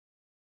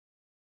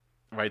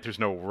right? There's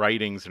no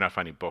writings. They're not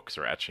finding books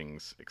or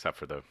etchings, except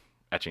for the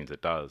etchings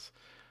it does.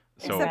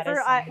 So Except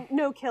for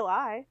No Kill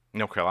Eye.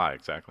 No Kill Eye,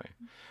 exactly.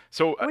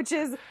 So which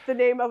is the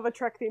name of a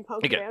Trek themed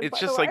punk band. It's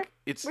by just the way,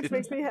 like which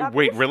makes me happy.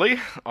 Wait, really?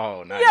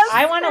 Oh, nice. Yes,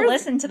 I want to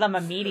listen to them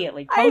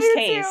immediately, post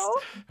haste.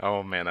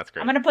 Oh man, that's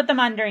great. I'm gonna put them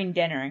on during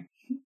dinner.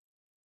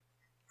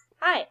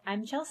 Hi,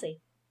 I'm Chelsea.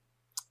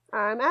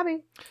 I'm Abby.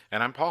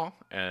 And I'm Paul,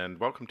 and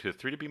welcome to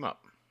 3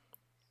 Up.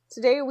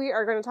 Today we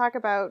are going to talk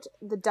about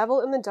The Devil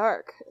in the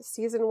Dark,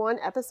 Season 1,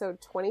 Episode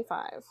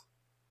 25.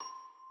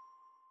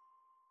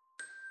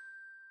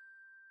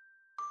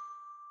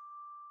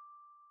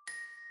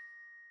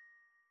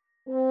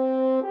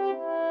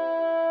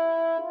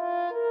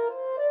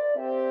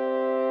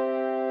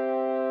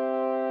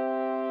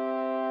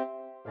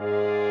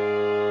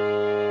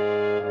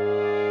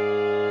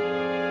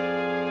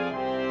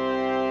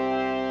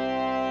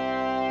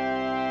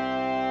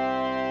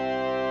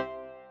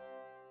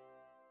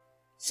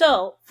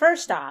 So,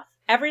 first off,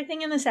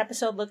 everything in this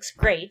episode looks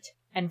great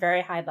and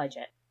very high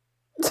budget.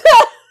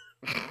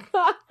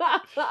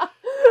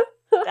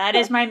 That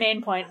is my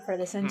main point for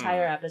this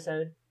entire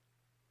episode.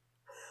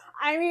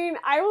 I mean,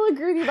 I will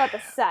agree with you about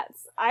the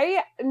sets.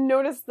 I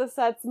noticed the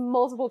sets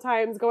multiple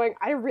times going,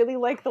 I really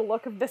like the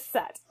look of this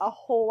set a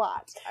whole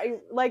lot. I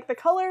like the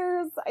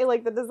colors. I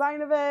like the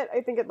design of it.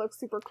 I think it looks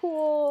super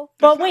cool.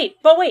 But wait,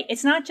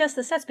 it's not just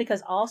the sets,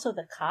 because also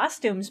the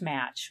costumes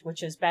match,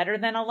 which is better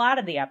than a lot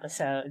of the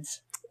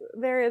episodes.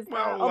 There is,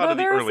 although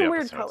there are some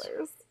weird episodes.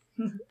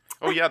 colors.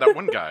 Oh yeah, that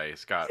one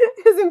guy's got...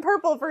 is in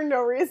purple for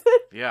no reason.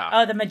 Yeah.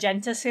 Oh, the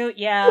magenta suit?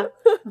 Yeah.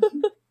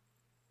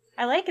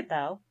 I like it,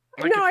 though.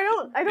 Like no,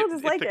 I don't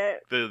dislike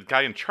it. The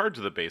guy in charge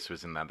of the base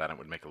was in that, then it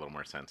would make a little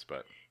more sense,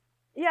 but...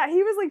 Yeah,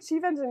 he was like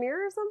chief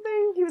engineer or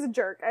something. He was a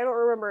jerk. I don't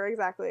remember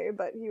exactly,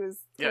 but he was...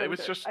 Yeah, it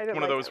was just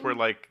one of those where,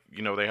 like,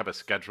 you know, they have a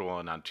schedule,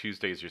 and on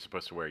Tuesdays you're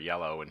supposed to wear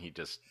yellow, and he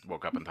just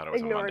woke up and thought it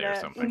was Ignored a Monday or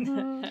something.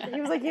 Mm-hmm. He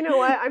was like, you know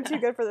what? I'm too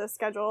good for this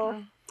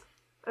schedule.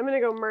 I'm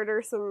gonna go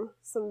murder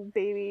some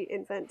baby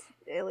infant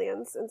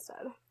aliens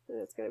instead,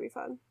 and it's gonna be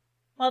fun.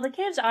 Well, the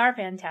kids are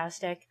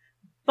fantastic,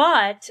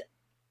 but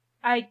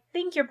I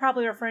think you're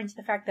probably referring to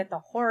the fact that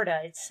the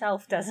Horda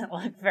itself doesn't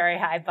look very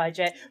high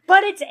budget,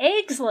 but its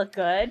eggs look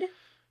good.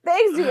 The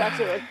eggs do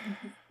actually look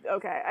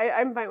okay.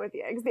 I'm fine with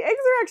the eggs. The eggs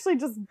are actually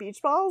just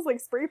beach balls,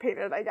 like spray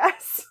painted, I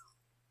guess.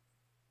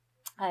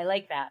 I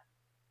like that.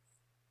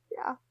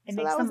 Yeah. It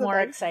makes them more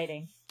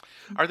exciting.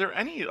 Are there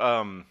any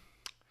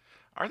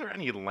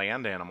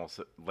land animals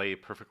that lay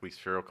perfectly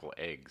spherical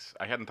eggs?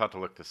 I hadn't thought to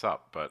look this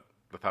up, but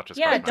the thought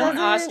just crossed my mind. Don't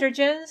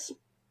ostriches?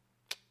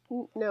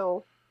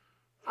 No.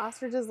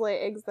 Ostriches lay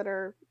eggs that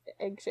are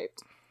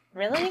egg-shaped.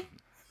 Really?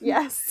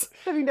 Yes.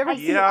 Have you never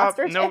seen an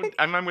ostrich egg?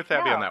 I'm with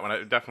Abby on that one.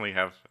 I definitely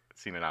have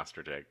seen an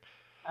ostrich egg.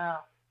 Oh,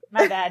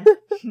 my bad.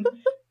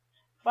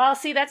 Well,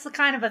 see, that's the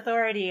kind of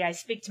authority I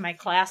speak to my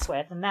class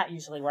with, and that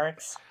usually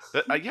works.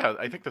 Yeah,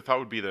 I think the thought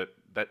would be that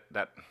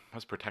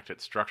must protect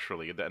it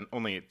structurally. Then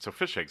so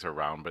fish eggs are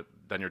round, but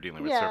then you're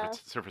dealing with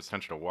surface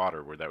tension of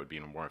water, where that would be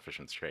in a more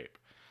efficient shape.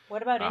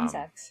 What about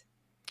insects?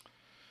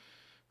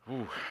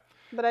 Ooh.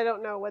 But I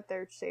don't know what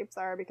their shapes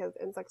are because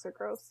insects are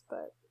gross.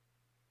 But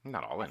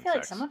not all insects. I feel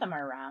like some of them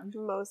are round.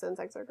 Most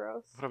insects are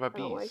gross. What about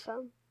bees? I don't like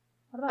them.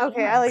 What about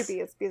okay, ants? I like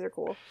bees. Bees are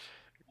cool.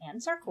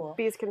 Ants are cool.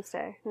 Bees can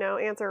stay. No,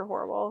 ants are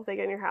horrible. They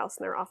get in your house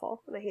and they're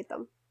awful, and I hate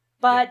them.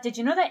 But did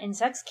you know that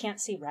insects can't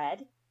see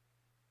red?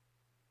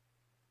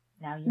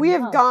 Now we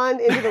know. have gone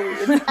into the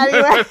weeds.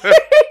 Anyway.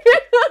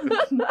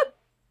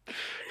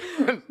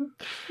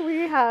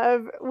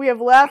 we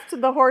have left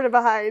the Horda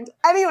behind.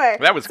 Anyway.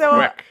 That was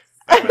quick.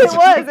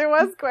 It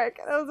was quick.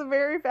 That was a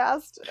very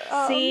fast.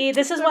 See,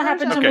 this is what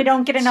happens when we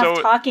don't get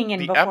enough talking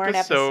in before an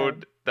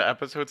episode. The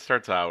episode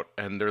starts out,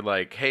 and they're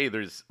like, "Hey,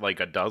 there's like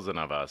a dozen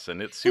of us,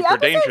 and it's super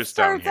dangerous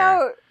down here."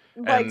 Out,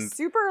 like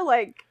super,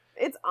 like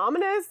it's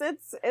ominous.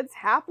 It's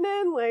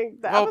happening.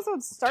 Like the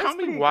episode starts. Tell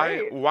me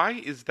why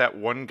is that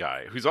one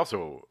guy who's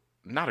also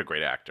not a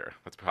great actor?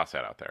 Let's toss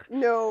that out there.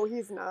 No,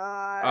 he's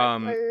not.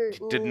 He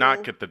did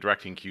not get the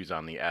directing cues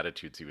on the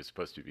attitudes he was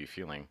supposed to be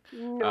feeling.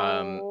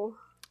 No.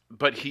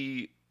 But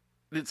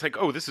it's like,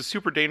 oh, this is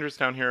super dangerous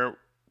down here.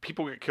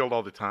 People get killed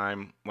all the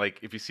time. Like,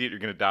 if you see it, you're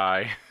going to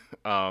die.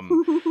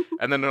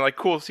 And then they're like,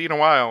 cool, see you in a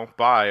while.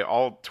 Bye.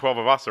 All 12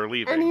 of us are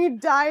leaving. And he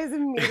dies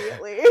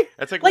immediately.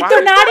 It's like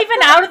they're not even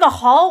out of the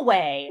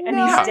hallway, and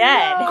he's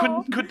dead.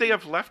 No. Could they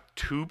have left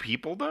 2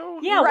 people, though?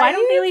 Yeah, why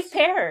don't they leave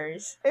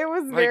pairs? It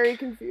was very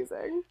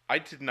confusing. I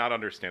did not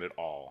understand at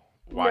all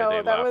why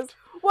they left.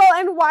 Well,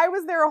 and why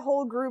was there a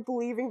whole group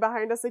leaving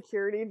behind a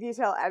security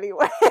detail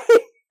anyway?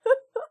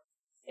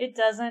 It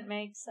doesn't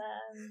make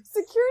sense.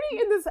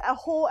 Security in this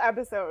whole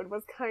episode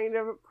was kind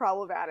of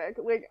problematic.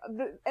 Like,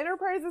 the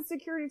Enterprise's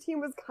security team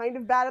was kind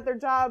of bad at their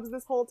jobs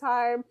this whole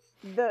time.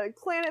 The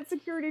planet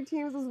security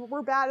teams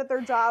were bad at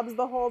their jobs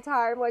the whole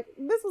time. Like,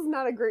 this was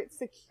not a great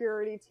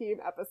security team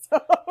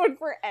episode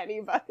for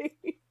anybody.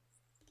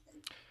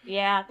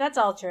 Yeah, that's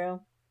all true.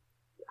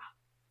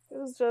 It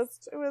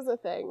was a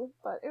thing,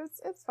 but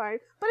it's fine.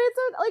 But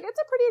it's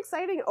a pretty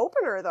exciting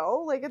opener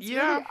though. Like it's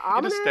really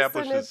ominous it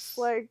establishes and it's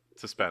like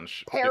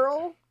suspense.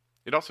 peril.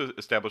 It also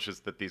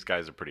establishes that these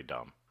guys are pretty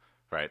dumb,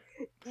 right?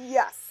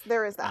 Yes,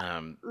 there is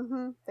that.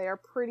 They are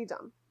pretty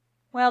dumb.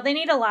 Well, they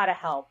need a lot of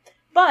help.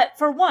 But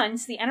for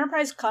once, the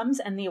Enterprise comes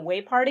and the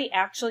away party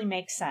actually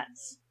makes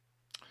sense.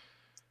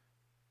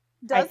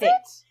 Does it?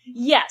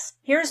 Yes.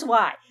 Here's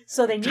why.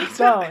 So they need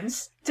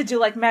Bones to do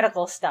like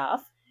medical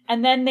stuff.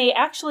 And then they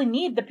actually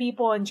need the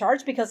people in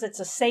charge because it's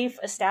a safe,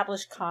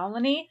 established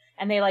colony.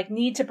 And they like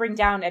need to bring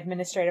down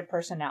administrative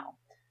personnel.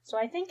 So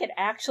I think it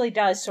actually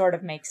does sort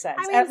of make sense.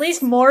 At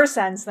least more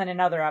sense than in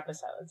other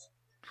episodes.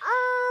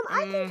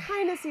 I can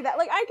kind of see that.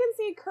 Like, I can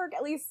see Kirk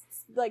at least,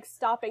 like,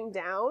 stopping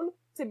down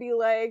to be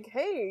like,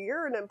 hey,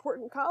 you're an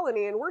important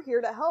colony and we're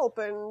here to help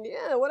and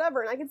yeah,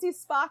 whatever. And I can see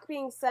Spock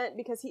being sent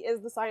because he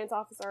is the science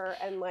officer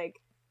and, like,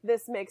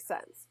 this makes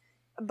sense.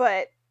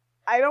 But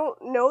I don't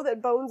know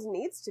that Bones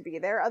needs to be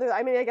there.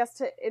 I mean, I guess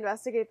to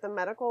investigate the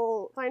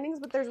medical findings,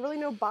 but there's really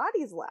no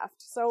bodies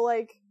left. So,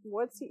 like,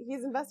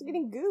 he's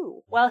investigating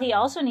goo. Well, he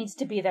also needs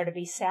to be there to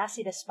be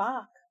sassy to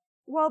Spock.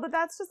 Well, but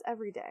that's just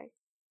every day.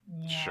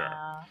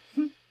 Yeah.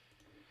 Sure.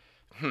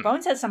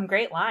 Bones has some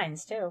great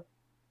lines, too.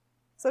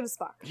 So does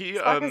Spock.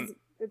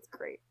 It's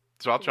great.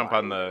 So I'll jump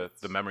on the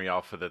memory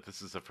alpha that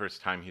this is the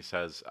first time he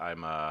says,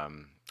 I'm a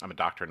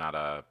doctor, not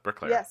a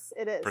bricklayer. Yes,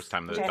 it is. First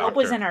time the Which I doctor... hope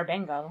was in our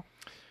bingo.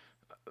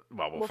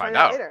 Well, we'll find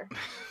out later.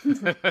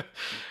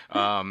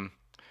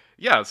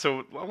 Yeah,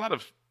 so a lot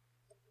of...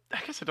 I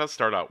guess it does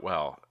start out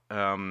well.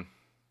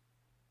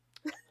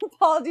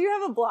 Paul, do you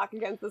have a block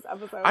against this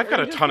episode? I've got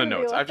a ton of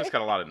notes. I've just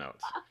got a lot of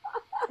notes.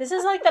 This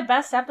is like the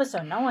best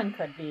episode. No one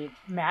could be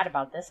mad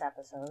about this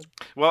episode.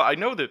 Well, I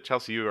know that,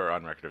 Chelsea, you are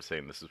on record of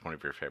saying this is one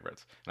of your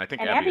favorites. And I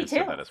think Abby has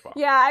said that as well.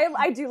 Yeah,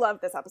 I do love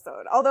this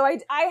episode. Although I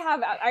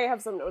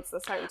have some notes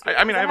this time, too.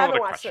 I mean, I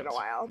haven't watched it in a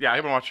while. Yeah, I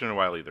haven't watched it in a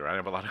while either. I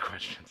have a lot of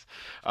questions.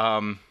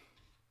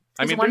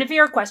 One of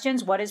your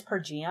questions, what is per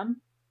GM?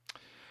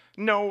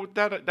 No,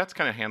 that's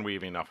kind of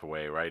hand-waving enough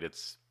away, right?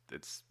 It's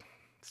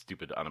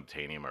stupid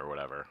unobtainium or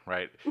whatever,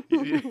 right?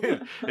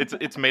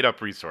 It's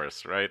made-up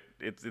resource, right?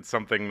 It's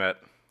something that...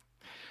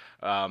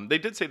 they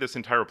did say this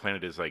entire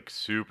planet is like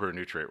super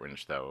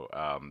nutrient-rich, though.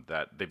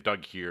 That they've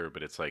dug here,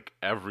 but it's like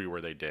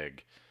everywhere they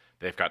dig,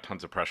 they've got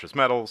tons of precious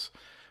metals,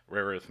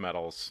 rare earth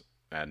metals,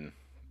 and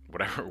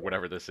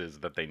whatever this is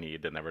that they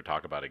need to never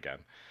talk about again.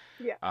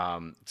 Yeah.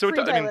 So free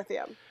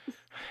dilithium.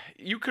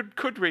 You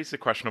could raise the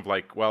question of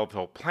like, well, if the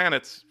whole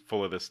planet's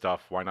full of this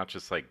stuff, why not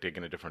just like dig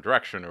in a different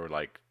direction, or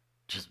like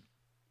just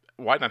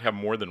why not have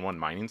more than one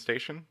mining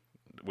station?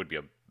 Would be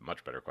a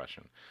much better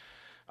question.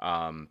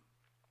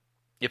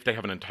 If they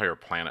have an entire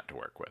planet to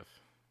work with.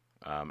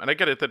 And I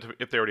get it that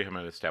if they already have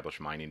an established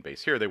mining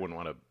base here, they wouldn't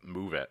want to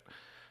move it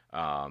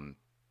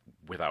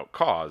without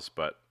cause,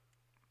 but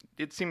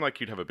it seemed like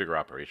you'd have a bigger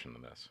operation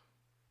than this.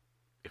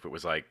 If it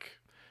was like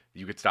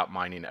you could stop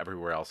mining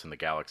everywhere else in the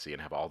galaxy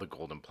and have all the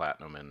gold and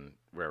platinum and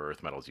rare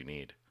earth metals you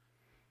need.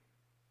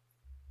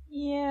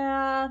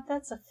 Yeah,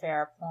 that's a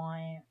fair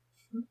point.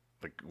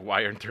 Like,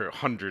 why aren't there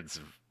hundreds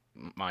of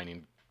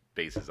mining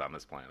bases on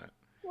this planet?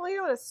 Well, you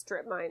don't want to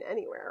strip mine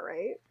anywhere,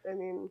 right? I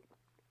mean...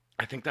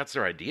 I think that's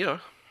their idea.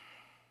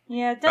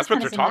 Yeah, it does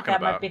kind of seem like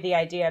that might be the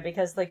idea,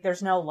 because, like,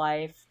 there's no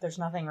life, there's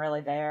nothing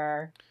really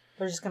there.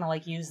 They're just gonna,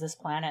 like, use this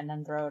planet and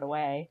then throw it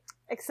away.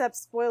 Except,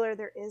 spoiler,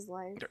 there is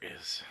life. There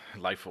is.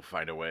 Life will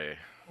find a way.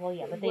 Well,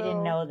 yeah, but they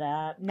didn't know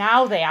that.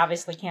 Now they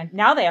obviously can't.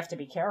 Now they have to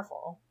be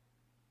careful.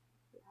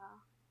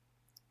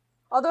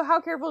 Although,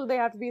 how careful do they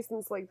have to be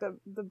since, like,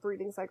 the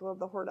breeding cycle of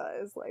the Horta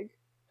is, like...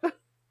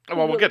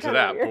 Well, we'll get to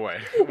that,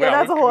 boy.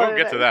 Yeah, we'll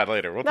get to that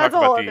later. We'll talk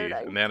about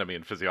the anatomy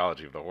and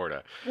physiology of the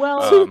Horta.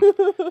 Well,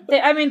 but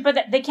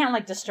they can't,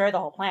 like, destroy the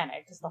whole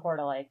planet, because the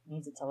Horta, like,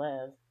 needs it to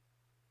live.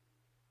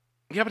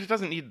 Yeah, but it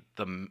doesn't need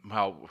the...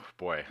 Well,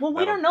 boy. Well,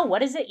 we don't know. What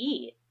does it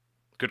eat?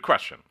 Good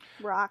question.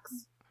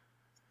 Rocks.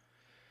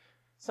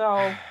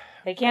 So,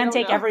 they can't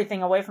take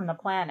everything away from the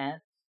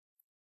planet.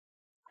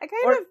 I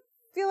kind of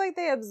feel like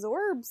they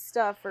absorb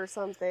stuff or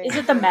something. Is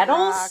it the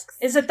metals? Rocks.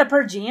 Is it the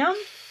pergium?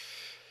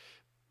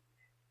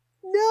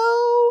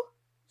 No.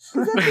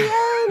 Because at the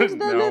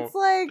end, then it's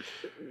like,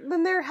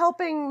 then they're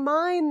helping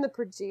mine the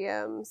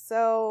pergium.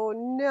 So,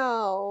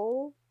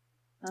 no.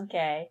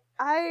 Okay.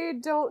 I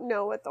don't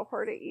know what the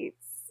Horta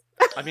eats.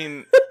 I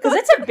mean... Because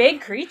it's a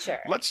big creature.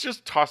 Let's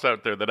just toss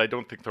out there that I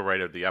don't think the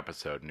writer of the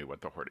episode knew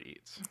what the Horta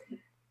eats.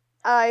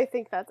 I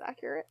think that's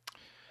accurate.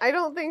 I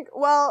don't think...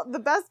 Well, the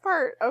best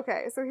part...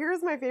 Okay, so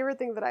here's my favorite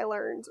thing that I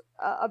learned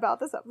about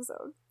this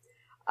episode.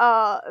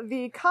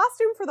 The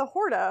costume for the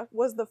Horda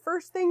was the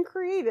first thing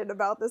created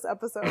about this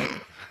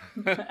episode.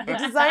 The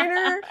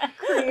designer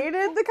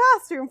created the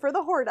costume for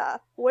the Horda,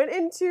 went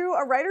into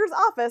a writer's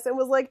office and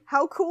was like,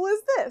 how cool is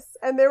this?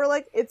 And they were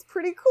like, it's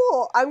pretty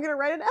cool. I'm going to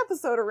write an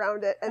episode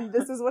around it. And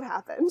this is what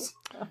happened.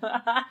 But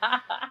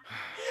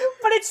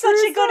it's such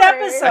a good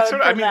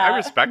episode. I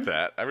respect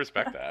that.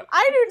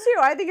 I do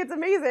too. I think it's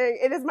amazing.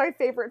 It is my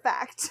favorite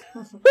fact.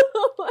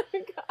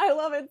 Like, I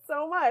love it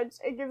so much.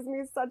 It gives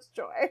me such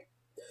joy.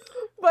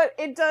 But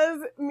it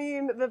does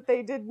mean that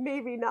they did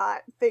maybe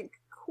not think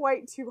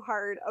quite too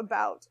hard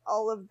about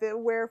all of the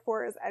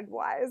wherefores and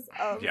whys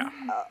of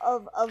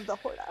the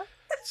Horda.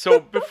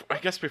 So I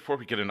guess before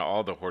we get into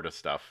all the Horda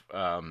stuff,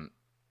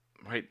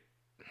 right?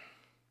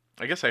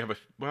 I guess I have a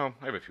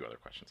few other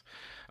questions.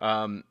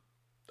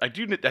 I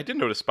did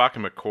notice Spock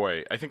and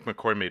McCoy. I think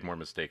McCoy made more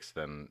mistakes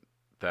than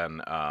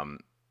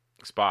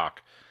Spock,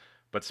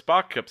 but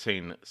Spock kept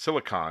saying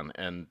silicon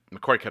and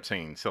McCoy kept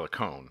saying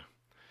silicone.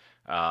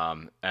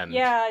 And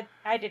yeah,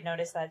 I did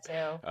notice that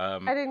too.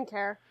 I didn't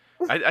care.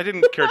 I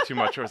didn't care too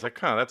much. I was like,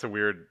 that's a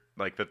weird,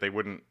 like, that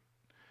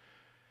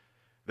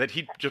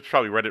he just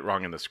probably read it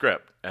wrong in the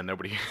script, and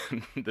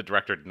the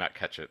director did not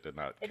catch it, did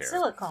not care. It's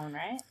silicone,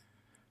 right?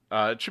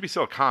 It should be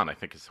silicon, I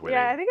think is the way.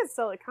 Yeah, I think it's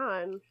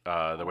silicon.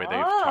 The way they've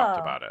talked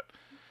about it.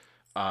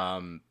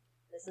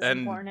 This is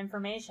important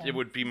information. It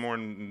would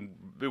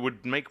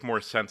make more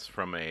sense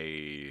from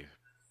a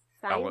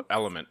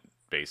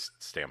element-based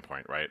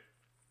standpoint, right?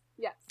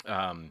 Yes.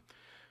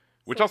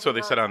 Which also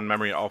they said on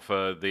Memory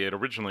Alpha, they had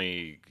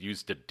originally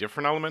used a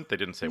different element. They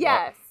didn't say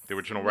what the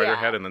original writer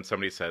had, and then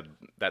somebody said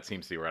that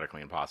seems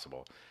theoretically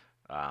impossible.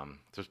 So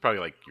it's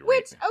probably like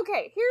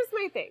okay, here's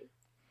my thing.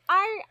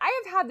 I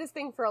have had this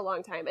thing for a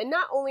long time, and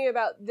not only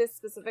about this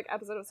specific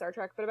episode of Star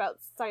Trek, but about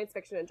science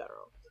fiction in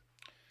general.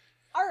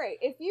 All right,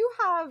 if you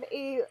have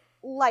a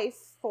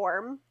life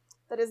form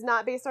that is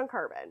not based on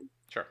carbon,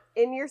 sure,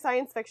 in your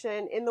science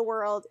fiction, in the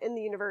world, in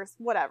the universe,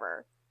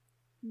 whatever,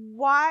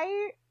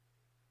 why?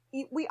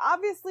 We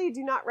obviously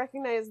do not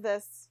recognize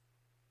this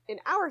in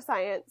our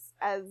science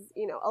as,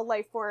 a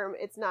life form.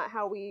 It's not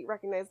how we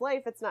recognize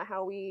life. It's not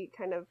how we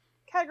kind of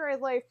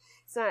categorize life.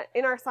 It's not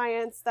in our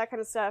science, that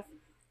kind of stuff.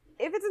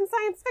 If it's in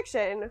science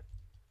fiction,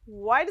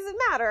 why does it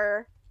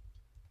matter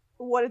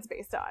what it's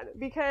based on?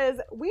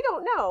 Because we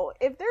don't know.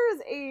 If there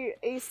is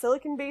a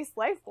silicon-based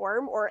life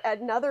form or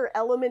another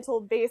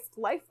elemental-based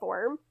life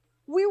form,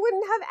 we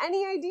wouldn't have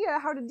any idea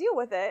how to deal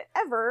with it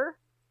ever,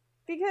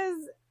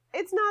 because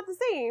it's not the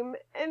same,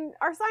 and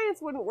our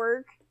science wouldn't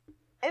work.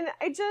 And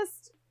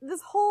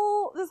this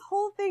whole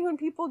thing when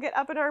people get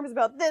up in arms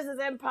about this is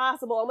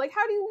impossible, I'm like,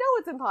 how do you know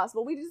it's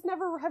impossible? We just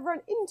never have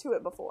run into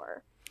it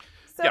before.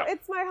 So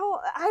it's my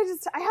whole,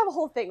 I have a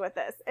whole thing with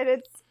this, and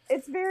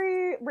it's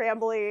very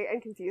rambly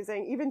and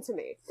confusing, even to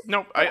me.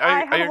 No,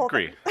 I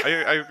agree. I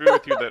agree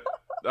with you that,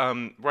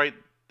 right,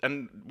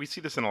 and we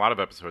see this in a lot of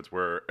episodes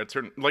where it's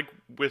certain, like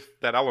with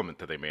that element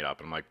that they made up,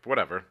 and I'm like,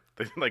 whatever.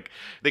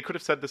 They could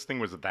have said this thing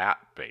was that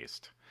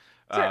based.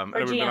 Sure, and or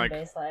it would GM be like,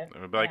 based life. It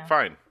would be like,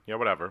 fine, yeah,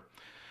 whatever.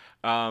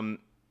 And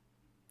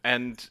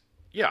then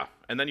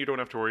you don't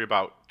have to worry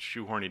about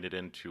shoehorning it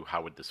into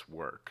how would this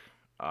work.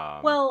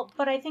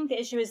 But I think the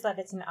issue is that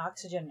it's an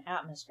oxygen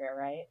atmosphere,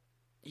 right?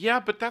 Yeah,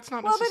 but that's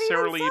not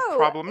necessarily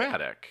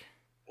problematic.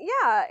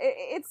 Yeah,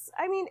 it's.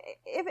 I mean,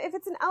 if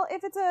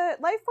it's a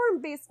life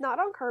form based not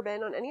on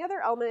carbon, on any other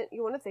element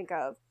you want to think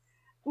of,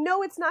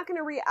 no, it's not going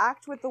to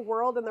react with the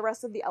world and the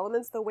rest of the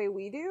elements the way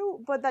we do.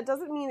 But that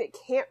doesn't mean it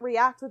can't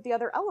react with the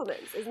other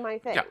elements. Is my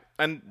thing. Yeah,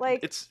 and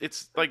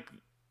it's like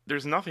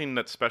there's nothing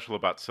that's special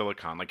about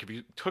silicon. Like if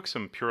you took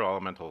some pure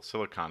elemental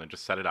silicon and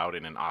just set it out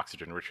in an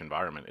oxygen-rich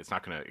environment, it's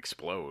not going to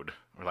explode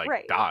or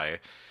die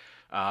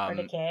or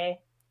decay.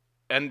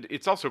 And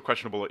it's also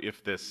questionable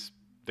if this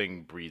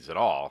thing breathes at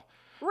all.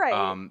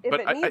 Right.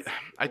 But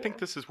I think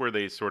this is where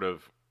they sort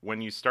of,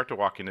 when you start to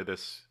walk into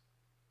this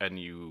and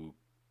you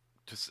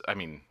just,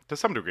 to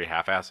some degree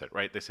half-ass it,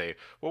 right? They say,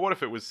 well, what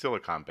if it was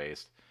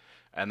silicon-based?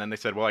 And then they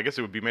said, well, I guess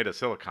it would be made of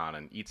silicon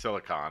and eat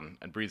silicon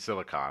and breathe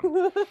silicon.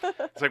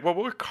 It's like, well,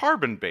 we're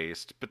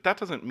carbon-based, but that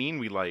doesn't mean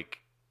we,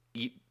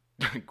 eat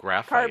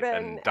graphite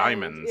and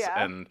diamonds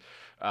and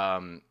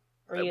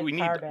we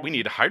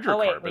need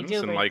hydrocarbons. We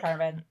do breathe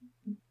carbon.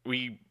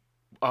 We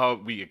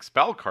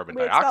expel carbon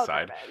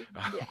dioxide.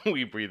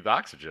 We breathe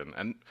oxygen,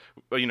 and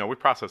we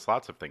process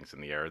lots of things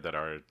in the air that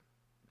are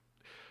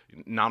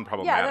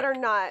non-problematic. Yeah, that are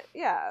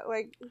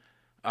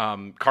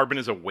not. Carbon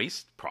is a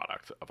waste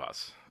product of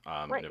us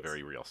in a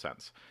very real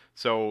sense.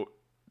 So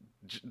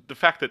the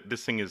fact that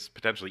this thing is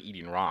potentially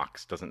eating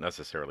rocks doesn't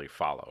necessarily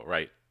follow,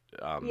 right?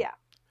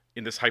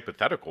 In this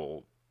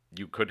hypothetical,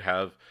 you could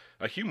have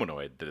a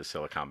humanoid that is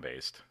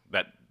silicon-based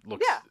that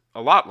looks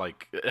a lot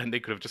like, and they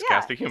could have just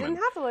cast a human. It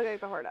didn't have to look like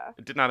the Horda.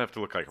 It did not have to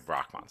look like a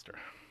rock monster.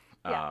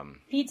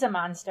 Pizza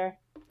monster.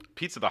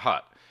 Pizza the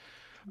Hut.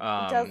 It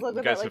does look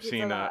you guys like have Pizza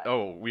seen. the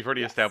Hut. We've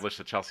already established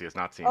that Chelsea has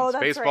not seen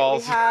Spaceballs. Right.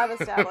 We have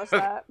established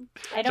that.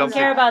 I don't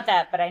care about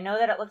that, but I know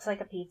that it looks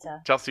like a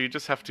pizza. Chelsea, you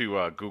just have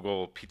to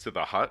Google Pizza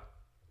the Hut,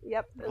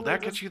 Yep. Will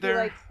that get you there?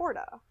 Like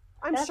Horta.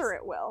 I'm sure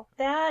it will.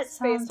 That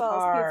sounds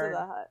hard. Pizza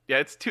the Hut. Yeah,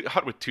 it's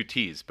hut with 2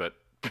 T's, but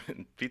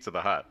Pizza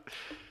the Hut.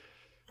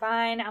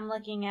 Fine, I'm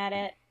looking at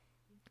it.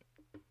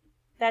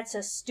 That's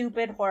a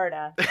stupid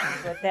Horta.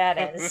 That's what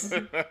that is.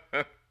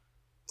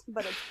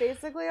 But it's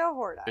basically a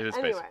Horta. It is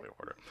basically a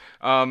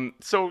Horta.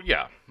 So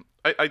yeah,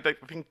 I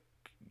think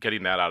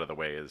getting that out of the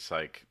way is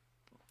like,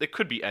 it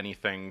could be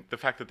anything. The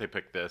fact that they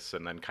picked this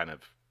and then kind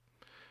of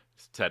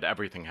said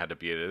everything had to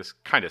be it is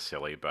kind of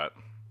silly, but...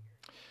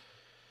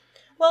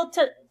 Well,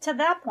 to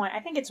that point, I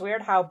think it's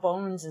weird how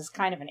Bones is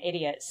kind of an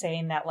idiot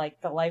saying that,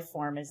 like, the life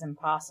form is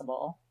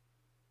impossible.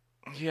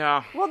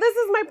 Yeah. Well, this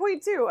is my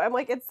point, too. I'm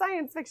like, it's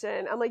science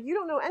fiction. I'm like, you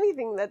don't know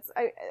anything that's...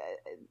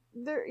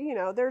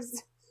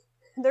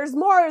 there's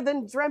more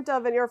than dreamt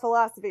of in your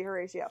philosophy,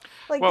 Horatio.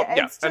 Like, well,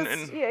 it's yeah,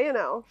 just, you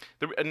know.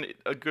 And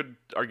a good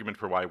argument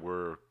for why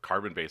we're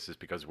carbon-based is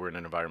because we're in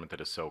an environment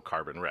that is so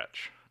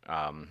carbon-rich,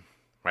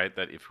 right?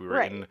 That if we were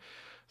in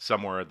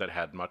somewhere that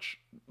had much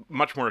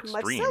more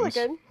extremes... Much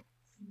silicon.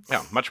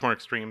 Yeah, much more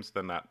extremes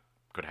than that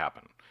could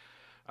happen.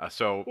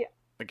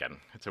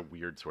 Again, it's a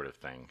weird sort of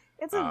thing.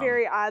 It's a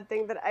very odd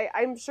thing that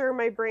I'm sure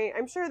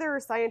there are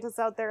scientists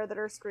out there that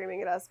are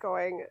screaming at us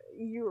going,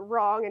 you're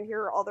wrong and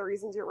here are all the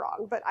reasons you're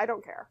wrong, but I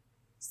don't care.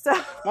 So.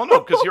 Well, no,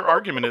 because your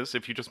argument is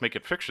if you just make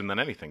it fiction, then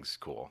anything's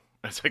cool.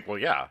 It's like, well,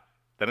 yeah,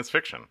 then it's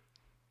fiction.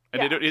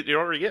 And it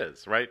already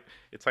is, right?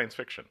 It's science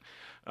fiction.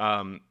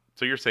 So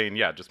you're saying,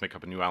 yeah, just make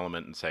up a new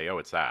element and say, oh,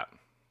 it's that,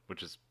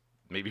 which is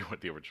maybe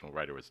what the original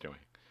writer was doing.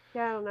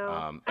 Yeah, I don't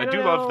know. I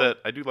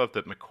do love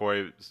that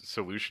McCoy's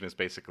solution is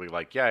basically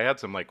like, yeah, I had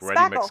some like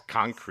ready mix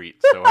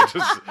concrete, so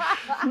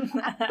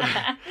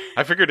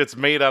I figured it's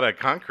made out of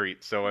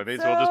concrete, so I may as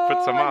well just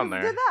put some on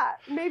there. Did that?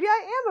 Maybe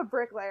I am a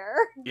bricklayer.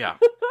 Yeah.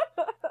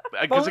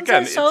 Bones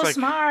again, is so it's like,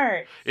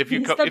 smart. If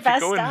you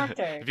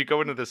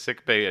go into the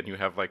sick bay and you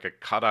have like a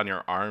cut on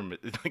your arm,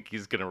 like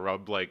he's gonna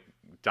rub like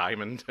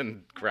diamond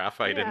and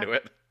graphite into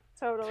it.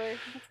 Totally.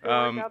 It's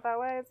gonna work out that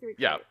way. It's gonna be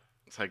great. Yeah.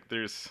 It's like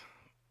there's.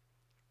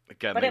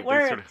 Again, but it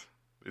worked.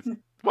 It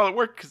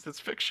worked because it's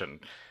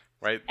fiction,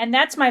 right? And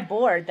that's my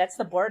board. That's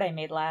the board I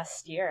made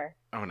last year.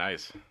 Oh,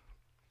 nice.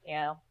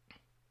 Yeah.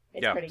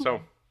 It's pretty so.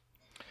 good.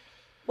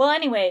 Well,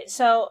 anyway,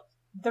 so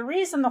the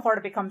reason the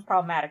Horta becomes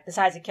problematic,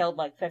 besides it killed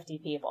like 50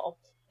 people,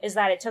 is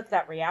that it took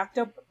that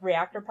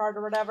reactor part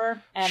or whatever.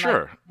 And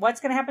like,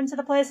 what's going to happen to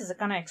the place? Is it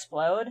going to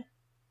explode?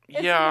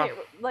 It's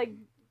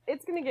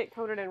going to get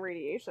coated in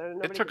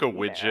radiation. It took a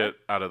widget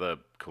out of the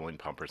cooling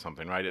pump or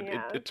something, right?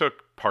 It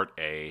took part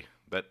A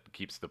that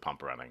keeps the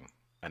pump running.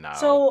 And now...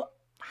 So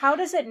how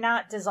does it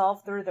not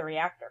dissolve through the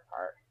reactor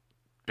part?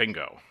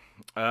 Bingo.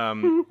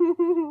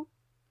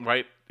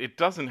 Right? It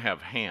doesn't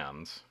have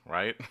hands,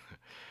 right?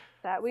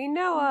 That we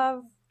know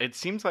of. It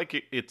seems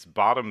like its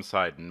bottom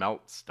side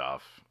melts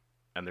stuff,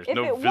 and there's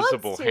no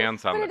visible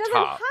hands on the top. But it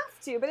doesn't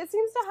have to, but it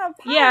seems to have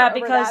power. Yeah,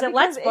 because it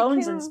lets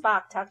Bones and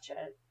Spock touch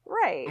it.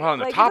 Right. Well, on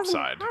the top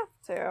side. It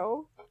doesn't have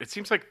to. It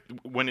seems like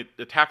when it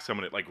attacks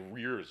someone, it like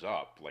rears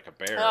up like a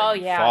bear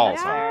and falls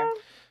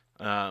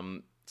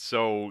on.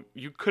 So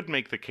you could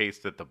make the case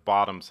that the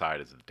bottom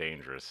side is the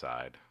dangerous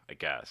side, I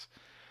guess.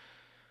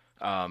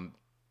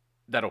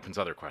 That opens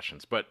other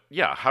questions. But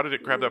yeah, how did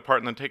it grab that part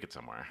and then take it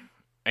somewhere?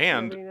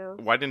 And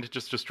why didn't it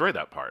just destroy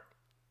that part?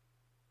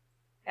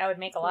 That would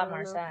make a lot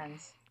more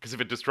sense. Because if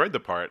it destroyed the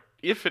part,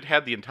 if it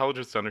had the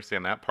intelligence to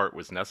understand that part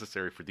was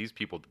necessary for these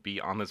people to be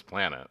on this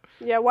planet.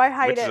 Yeah, why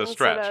hide it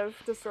instead of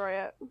destroy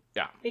it?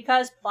 Yeah.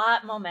 Because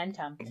plot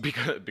momentum.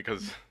 Because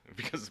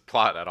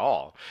plot at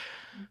all.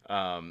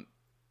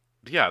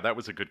 Yeah, that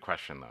was a good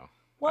question, though.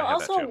 Well,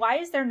 also, why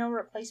is there no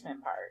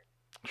replacement part?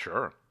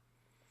 Sure.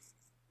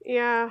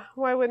 Yeah,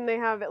 why wouldn't they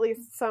have at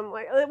least some,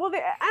 like, well,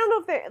 I don't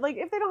know if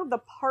if they don't have the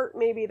part,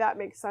 maybe that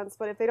makes sense,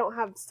 but if they don't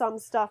have some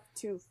stuff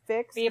to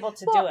fix. Be able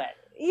to do it.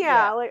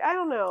 Yeah, like, I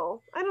don't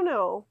know.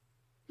 Components?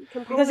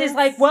 Because it's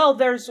like, well,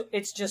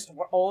 it's just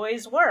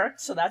always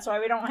worked, so that's why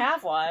we don't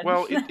have one.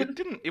 Well,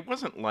 it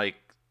wasn't like,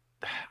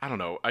 I don't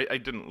know, I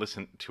didn't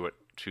listen to it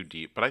too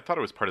deep, but I thought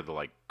it was part of the,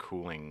 like,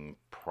 cooling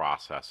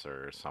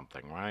processor or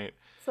something, right?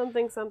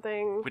 Something.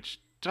 Which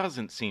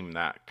doesn't seem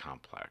that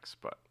complex,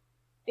 but...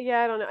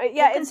 Yeah, I don't know.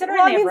 Yeah, considering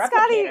they have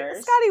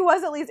replicators. Scotty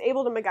was at least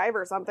able to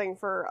MacGyver something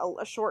for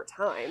a short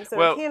time, so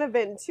it can't have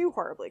been too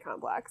horribly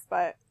complex,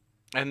 but...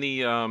 And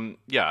and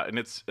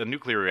it's a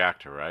nuclear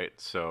reactor, right?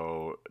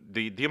 So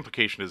the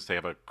implication is they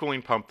have a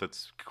cooling pump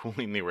that's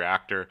cooling the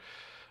reactor.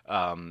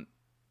 And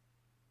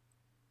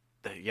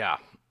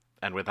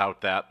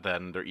without that,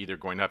 then they're either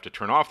going to have to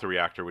turn off the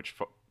reactor, which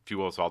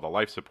fuels all the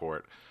life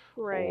support,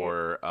 right,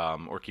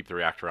 or keep the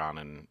reactor on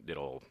and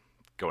it'll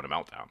go into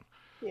meltdown.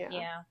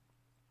 Yeah,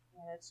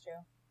 that's true.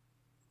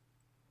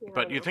 Yeah,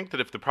 but you think that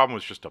if the problem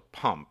was just a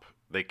pump,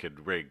 they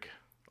could rig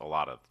a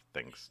lot of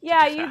things.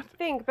 Yeah, you'd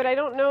think, but I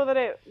don't know that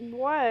it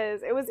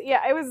was. It was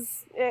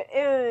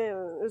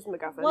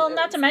MacGuffin. Well,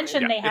 not to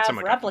mention they have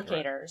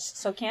replicators, right.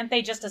 So can't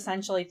they just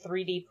essentially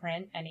 3D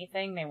print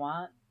anything they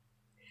want?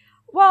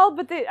 Well,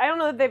 but I don't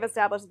know that they've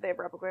established that they have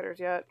replicators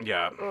yet.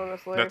 Yeah,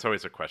 honestly. That's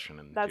always a question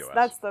in the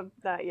US.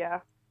 Yeah.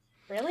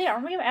 Really?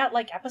 Aren't we at,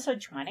 like, episode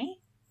 20?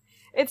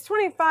 It's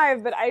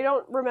 25, but I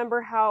don't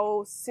remember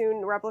how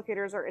soon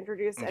replicators are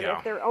introduced, and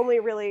if they're only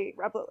really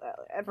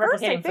at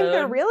first. I think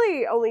they're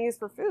really only used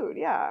for food.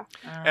 Yeah,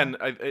 and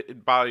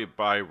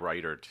by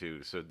writer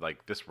too. So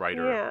like this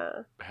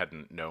writer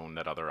hadn't known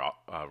that other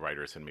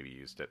writers had maybe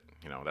used it.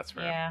 That's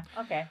fair. Yeah.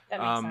 Okay, that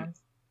makes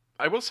sense.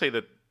 I will say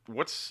that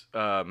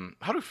how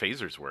do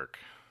phasers work?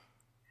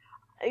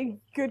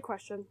 Good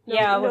question.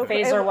 With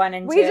Phaser 1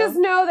 and 2. We just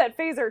know that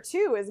Phaser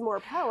 2 is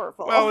more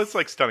powerful. Well, it's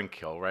like stun and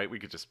kill, right? We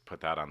could just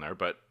put that on there.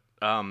 But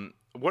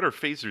what are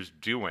phasers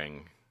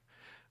doing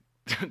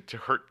to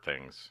hurt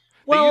things?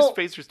 They use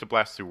phasers to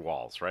blast through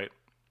walls, right?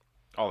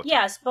 All the time.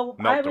 Yes, but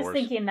I was doors.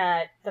 thinking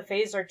that the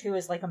Phaser 2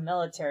 is like a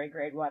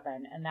military-grade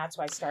weapon, and that's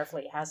why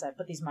Starfleet has it,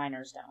 but these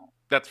miners don't.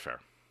 That's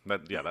fair.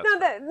 That's fair. I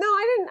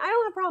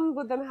don't have problems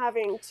with them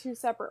having two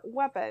separate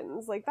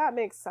weapons. Like, that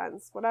makes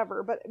sense,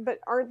 whatever. But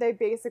aren't they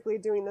basically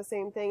doing the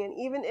same thing? And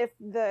even if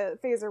the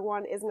Phaser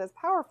 1 isn't as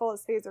powerful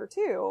as Phaser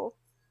 2,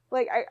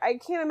 like, I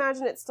can't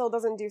imagine it still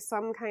doesn't do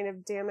some kind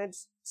of damage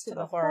to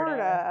the Horda.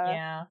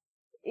 Yeah.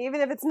 Even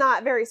if it's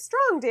not very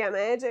strong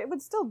damage, it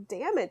would still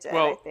damage it,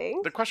 I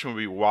think. The question would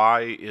be,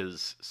 why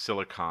is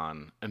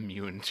Silicon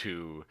immune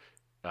to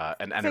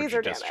an energy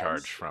Phaser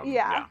discharge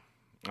damage.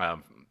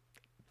 from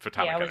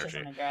photonic which energy?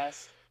 isn't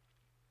addressed.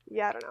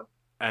 Yeah, I don't know.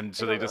 And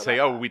so they just say,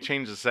 we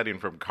changed the setting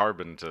from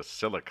carbon to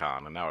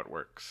silicon, and now it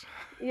works.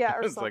 Yeah,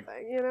 or it's something.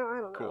 like, I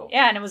don't cool. know.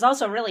 Yeah, and it was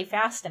also really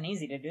fast and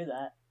easy to do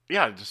that.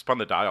 Yeah, just spun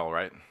the dial,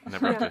 right?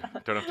 Never have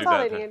to, don't have to do all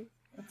that. I need.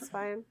 It's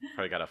fine.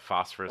 Probably got a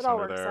phosphorus It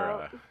all under works there.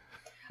 out.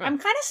 I'm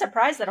kind of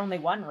surprised that only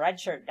one red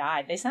shirt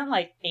died. They sent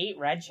like 8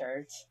 red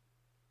shirts.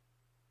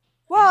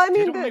 Well, I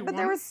mean, but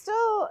there was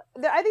still...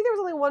 I think there was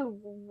only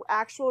one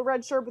actual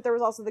red shirt, but there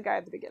was also the guy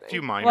at the beginning. A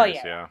few miners,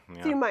 A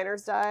few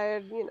miners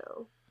died, It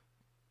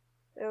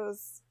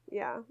was...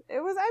 Yeah. It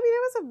was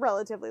a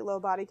relatively low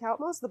body count.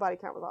 Most of the body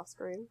count was off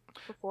screen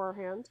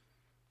beforehand.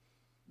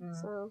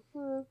 So,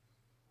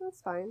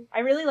 that's fine. I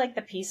really like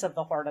the piece of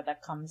the Horda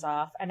that comes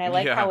off, and I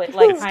like how it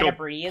like kind of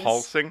breathes.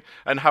 Pulsing.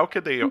 And how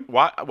could they?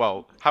 Why?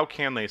 Well, how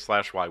can they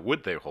 / why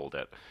would they hold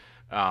it?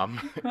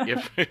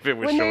 If it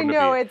was when shown they to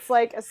know be... it's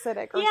like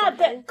acidic or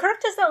something.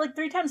 Kirk does that like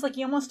 3 times. Like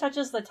he almost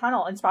touches the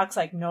tunnel, and Spock's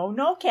like,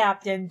 "No,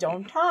 Captain,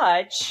 don't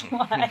touch.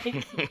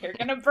 Like you're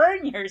gonna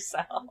burn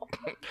yourself."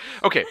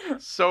 Okay,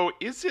 so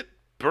is it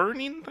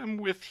burning them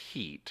with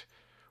heat,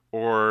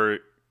 or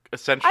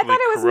essentially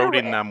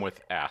corroding them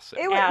with acid?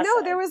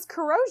 No, there was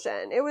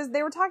corrosion.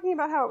 They were talking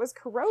about how it was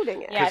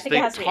corroding it. Yeah, I think it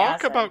has to be talk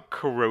acid. about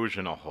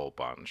corrosion a whole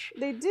bunch.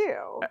 They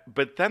do.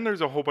 But then there's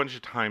a whole bunch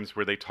of times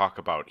where they talk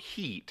about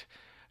heat,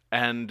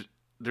 and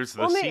there's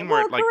the scene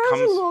where it like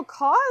corrosion comes. will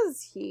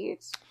cause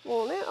heat,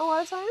 won't it? A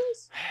lot of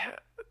times.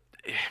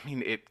 I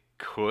mean, it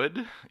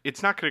could.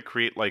 It's not going to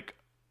create like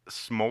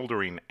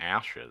smoldering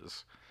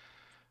ashes.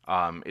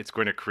 It's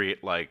going to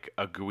create like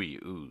a gooey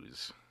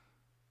ooze.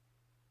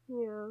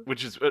 Yeah.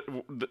 Which is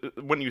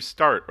when you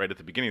start right at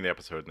the beginning of the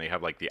episode, and they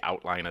have like the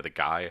outline of the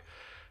guy,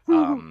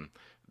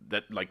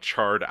 that like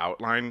charred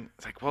outline.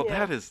 It's like, well,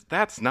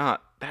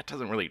 that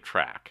doesn't really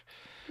track.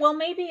 Well,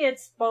 maybe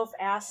it's both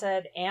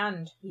acid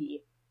and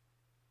heat.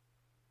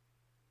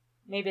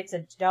 Maybe it's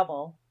a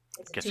double.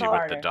 Guess you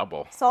with the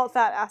double. Salt,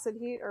 fat, acid,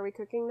 heat. Are we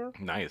cooking now?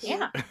 Nice.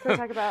 Yeah. Can we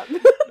talk about?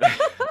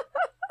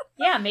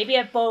 Yeah, maybe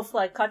it both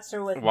like cuts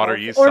through with water,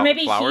 both. yeast, or salt,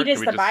 maybe flour? heat is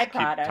We the just keep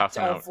byproduct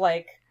tossing of out?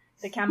 like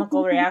the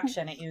chemical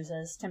reaction it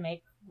uses to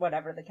make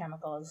whatever the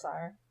chemicals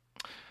are.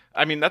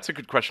 I mean, that's a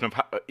good question of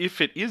how,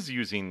 if it is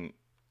using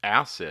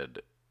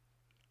acid,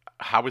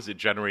 how is it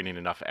generating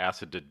enough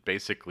acid to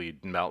basically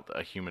melt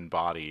a human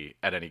body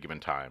at any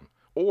given time?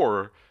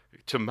 Or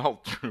to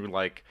melt through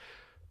like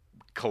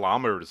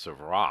kilometers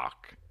of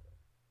rock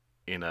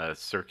in a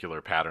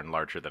circular pattern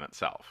larger than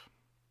itself?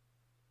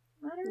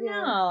 I don't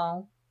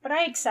know, but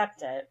I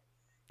accept it.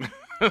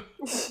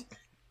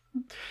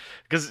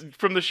 Because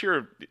from the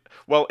sheer...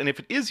 Well, and if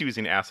it is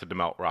using acid to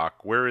melt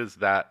rock, where is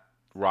that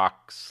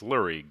rock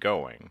slurry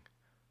going?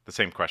 The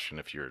same question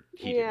if you're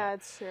heating it. Yeah,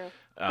 it's true.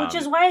 Which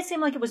is why it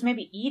seemed like it was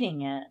maybe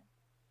eating it.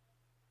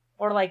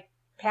 Or like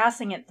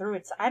passing it through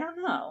its... I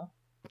don't know.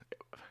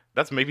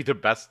 That's maybe the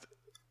best...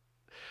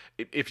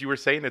 If you were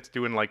saying it's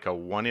doing like a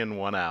 1 in,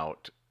 1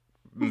 out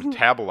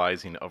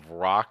metabolizing of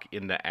rock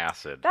into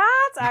acid.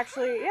 That's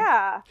actually,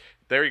 yeah.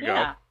 There you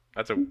go.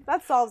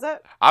 That solves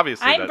it.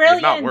 Obviously, I'm that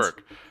brilliant. did not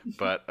work.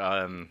 But,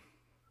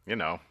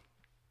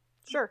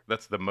 Sure.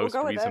 That's the most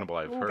reasonable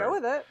I've heard. Go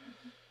with it.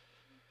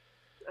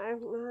 I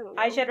don't know.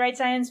 I should write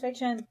science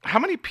fiction. How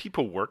many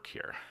people work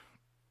here?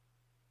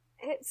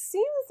 It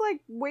seems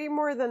like way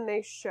more than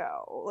they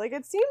show. Like,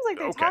 it seems like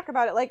they talk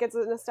about it like it's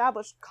an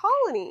established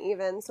colony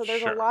even, so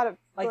there's a lot of,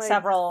 like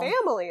several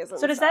families and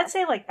So does stuff. that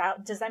say, like,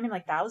 does that mean,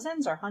 like,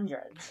 thousands or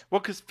hundreds?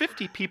 Well, because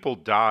 50 people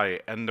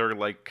die, and they're,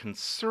 like,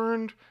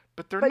 concerned,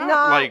 but they're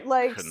not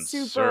like concerned.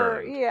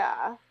 super,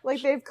 yeah.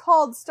 Like, they've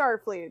called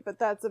Starfleet, but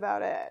that's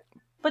about it.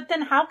 But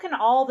then how can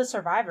all the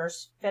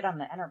survivors fit on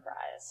the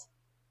Enterprise?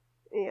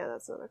 Yeah,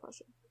 that's another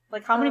question.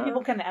 Like, how many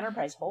people can the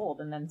Enterprise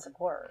hold and then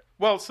support?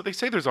 Well, so they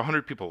say there's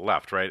 100 people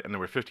left, right? And there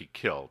were 50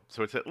 killed.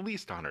 So it's at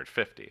least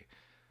 150.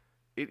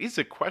 It is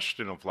a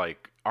question of,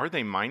 like, are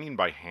they mining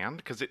by hand?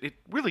 Because it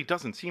really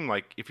doesn't seem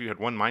like if you had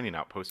one mining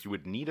outpost, you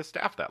would need a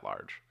staff that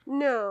large.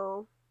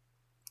 No.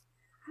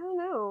 I don't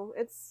know.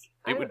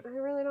 I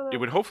really don't know. It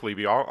would hopefully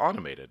be all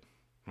automated,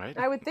 right?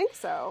 I would think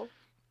so.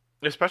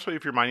 Especially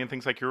if you're mining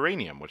things like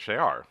uranium, which they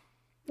are.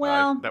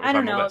 Well, that was I don't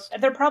on the know. list.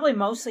 They're probably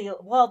mostly,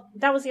 well,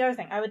 that was the other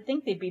thing. I would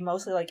think they'd be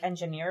mostly like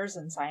engineers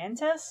and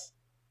scientists,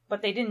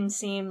 but they didn't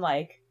seem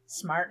like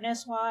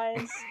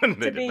smartness-wise.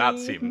 They did not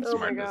seem Oh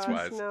my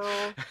smartness-wise.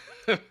 gosh,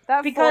 no.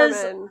 That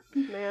Because- foreman,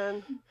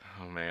 man.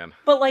 Oh, man.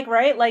 But like,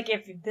 right, like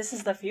if this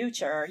is the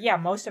future, yeah,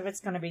 most of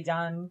it's going to be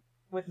done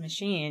with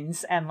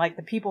machines, and like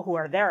the people who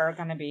are there are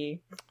going to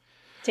be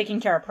taking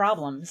care of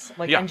problems,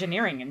 like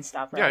engineering and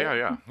stuff, right?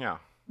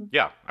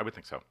 Yeah, I would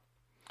think so.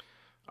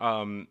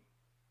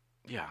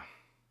 Yeah.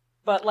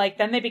 But like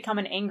then they become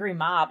an angry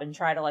mob and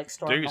try to like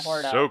storm They the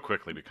horde so up.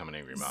 quickly become an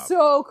angry mob.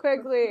 So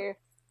quickly.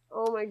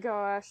 Oh my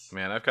gosh.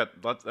 Man, I've got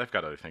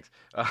other things.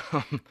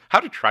 How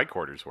do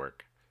tricorders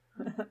work?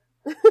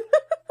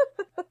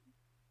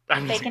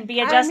 They can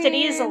be adjusted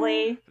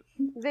easily.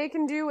 They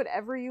can do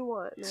whatever you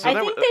want. So I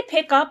think they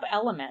pick up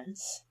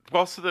elements.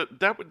 Well, so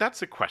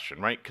that's the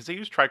question, right? Because they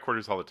use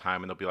tricorders all the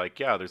time, and they'll be like,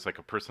 yeah, there's like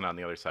a person on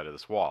the other side of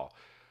this wall.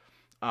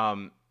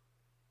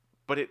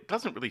 But it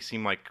doesn't really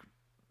seem like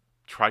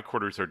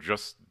tricorders are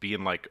just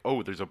being like,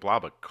 oh, there's a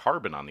blob of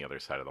carbon on the other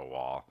side of the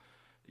wall.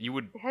 They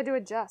had to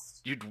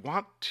adjust. You'd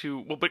want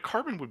to... Well, but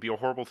carbon would be a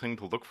horrible thing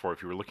to look for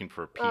if you were looking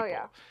for people. Oh,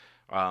 yeah.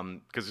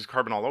 Because there's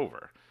carbon all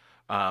over.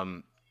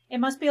 It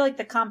must be like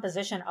the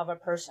composition of a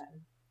person.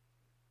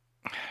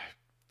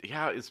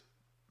 Yeah,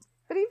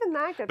 But even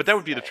that gets... But that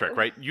would be the trick,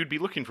 right? You'd be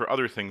looking for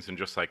other things than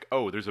just like,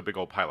 oh, there's a big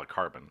old pile of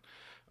carbon.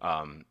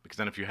 Because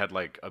then if you had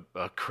like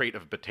a crate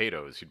of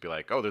potatoes, you'd be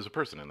like, oh, there's a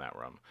person in that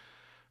room.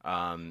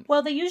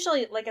 Well, they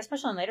usually, like,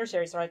 especially in later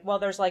series, they're like, well,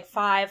 there's like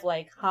 5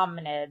 like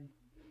hominid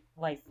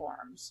life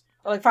forms.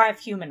 Or like 5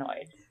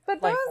 humanoid.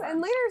 But life those, in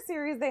forms. later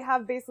series, they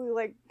have basically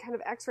like kind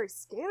of X-ray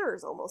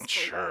scanners almost.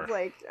 Sure.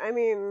 Like, I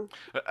mean...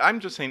 I'm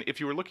just saying, if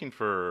you're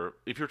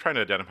trying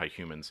to identify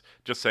humans,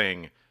 just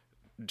saying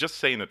a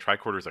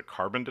tricorder is a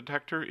carbon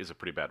detector is a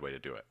pretty bad way to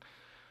do it.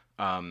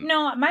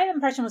 No, my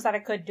impression was that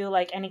it could do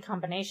like any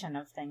combination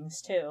of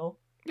things too.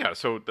 Yeah,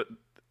 so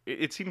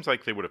it seems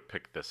like they would have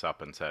picked this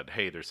up and said,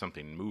 hey, there's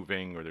something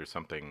moving or there's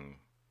something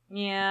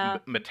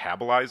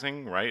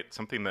metabolizing, right?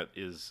 Something that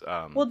is...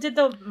 Well, did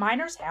the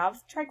miners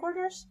have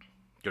tricorders?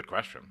 Good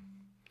question.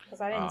 Because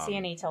I didn't see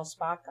any till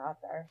Spock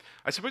got there.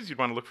 I suppose you'd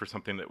want to look for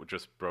something that would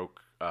just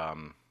broke...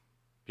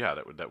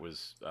 that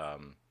was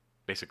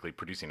basically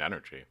producing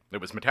energy.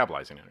 It was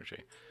metabolizing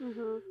energy.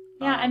 Mm-hmm.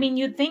 Yeah, I mean,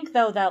 you'd think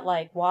though that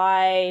like,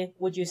 why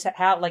would you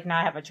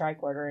not have a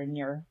tricorder in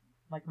your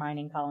like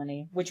mining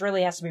colony, which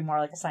really has to be more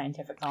like a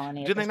scientific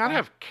colony. Did they not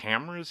have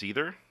cameras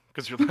either?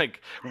 Because you're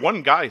like,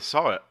 one guy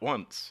saw it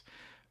once.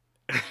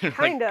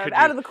 Kind of,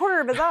 out of the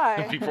corner of his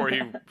eye. Before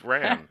he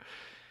ran.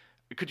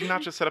 Could you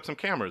not just set up some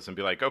cameras and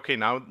be like, okay,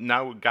 now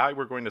guy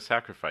we're going to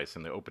sacrifice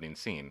in the opening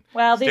scene.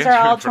 Well, these are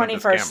all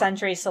 21st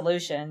century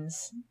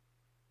solutions.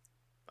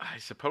 I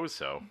suppose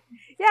so.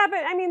 Yeah, but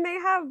I mean, they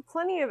have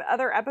plenty of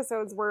other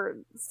episodes where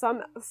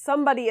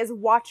somebody is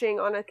watching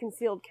on a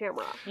concealed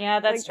camera. Yeah,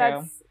 that's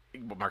true.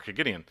 Mark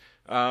Gideon.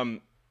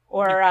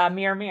 Or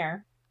Mirror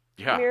Mirror.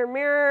 Yeah. Mirror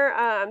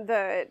Mirror,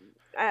 the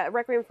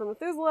Requiem for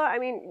Methuselah. I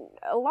mean,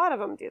 a lot of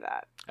them do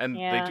that. And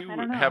they do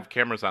have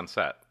cameras on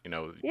set.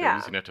 They're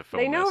using it to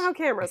film They know this. how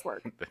cameras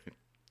work.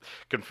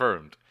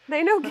 Confirmed.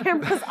 They know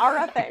cameras are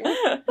a thing.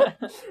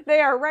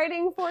 They are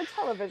writing for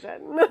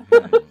television.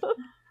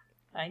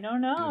 I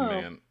don't know. Oh,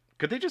 man.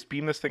 Could they just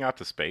beam this thing out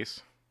to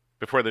space?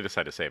 Before they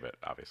decide to save it,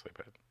 obviously.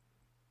 But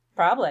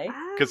probably.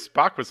 Because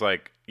Spock was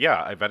like,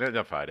 yeah, I've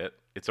identified it.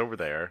 It's over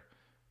there.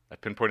 I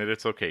pinpointed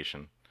its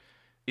location.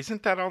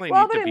 Isn't that all they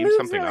need to beam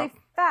something really up?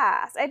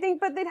 Fast, I think,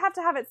 but they'd have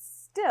to have it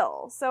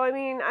still. So, I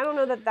mean, I don't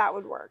know that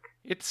would work.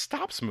 It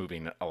stops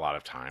moving a lot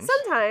of times.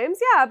 Sometimes,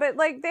 yeah, but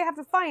like they have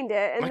to find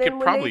it, and then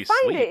when they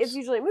find it, it's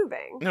usually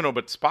moving. No,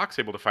 but Spock's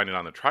able to find it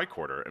on the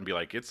tricorder and be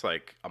like, it's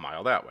like a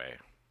mile that way.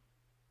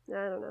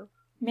 I don't know.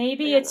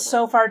 Maybe it's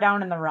so far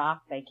down in the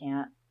rock they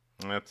can't.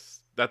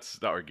 That's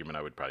the argument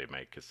I would probably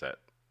make, is that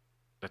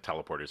the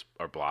teleporters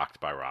are blocked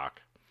by rock,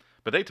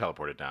 but they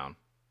teleported down.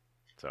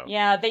 So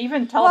yeah, they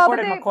even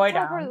teleported McCoy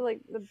down. Teleported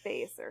like the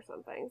base or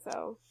something.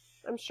 So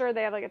I'm sure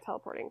they have like a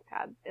teleporting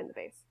pad in the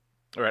base.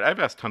 All right, I've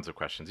asked tons of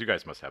questions. You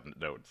guys must have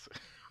notes.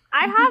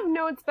 I have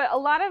notes, but a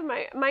lot of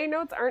my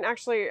notes aren't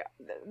actually.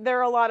 There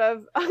are a lot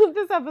of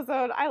this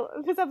episode.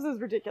 This episode is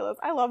ridiculous.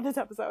 I love this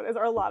episode. Is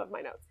a lot of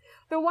my notes.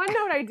 The one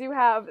note I do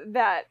have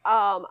that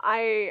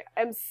I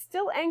am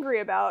still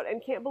angry about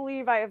and can't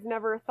believe I have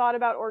never thought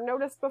about or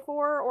noticed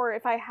before, or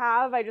if I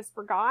have, I just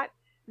forgot,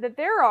 that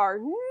there are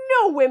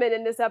no women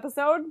in this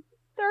episode.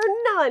 There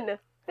are none.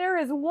 There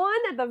is one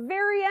at the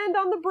very end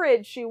on the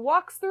bridge she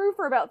walks through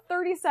for about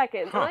 30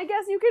 seconds. Huh. And I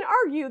guess you can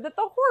argue that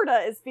the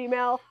Horta is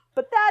female,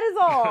 but that is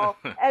all.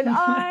 And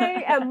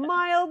I am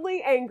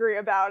mildly angry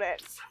about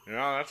it.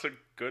 Yeah, that's a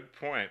good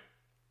point.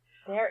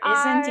 There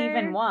isn't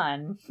even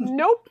one.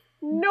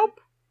 Nope.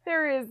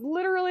 There is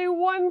literally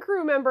one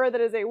crew member that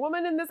is a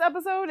woman in this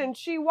episode, and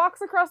she walks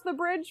across the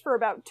bridge for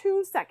about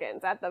 2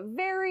 seconds at the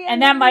very end.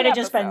 And that of might the have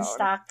just been episode.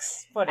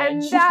 stocks footage.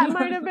 And that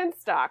might have been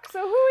stock. So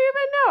who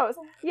even knows?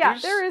 Yeah,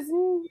 There's-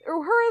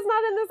 her is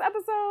not in this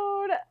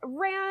episode.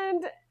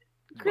 Rand,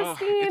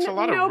 Christine, it's a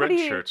lot nobody. of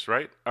red shirts,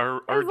 right?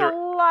 Are There's there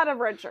a lot of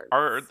red shirts.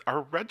 are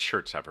red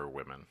shirts ever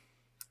women?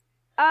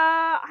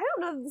 I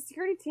don't know the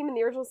security team in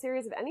the original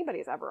series if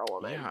anybody's ever a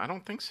woman. Yeah, I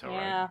don't think so.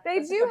 yeah, Right? They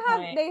that's a do good have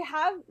point.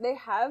 they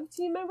have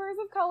team members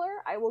of color.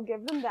 I will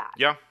give them that.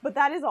 Yeah. But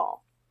that is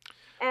all.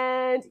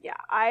 And yeah,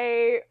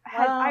 I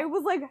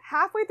was like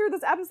halfway through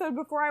this episode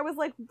before I was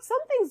like,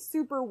 something's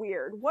super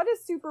weird. What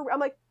is super? I'm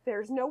like,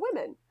 there's no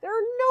women. There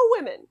are no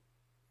women.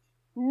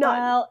 None.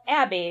 Well,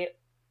 Abby,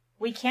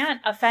 we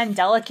can't offend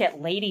delicate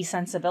lady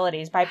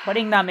sensibilities by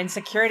putting them in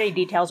security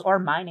details or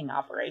mining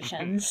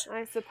operations.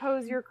 I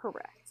suppose you're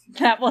correct.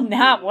 That will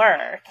not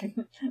work.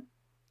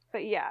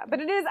 But yeah,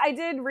 but it is. I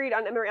did read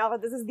on Emery Alpha.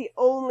 This is the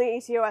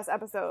only TOS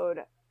episode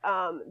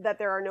that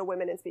there are no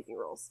women in speaking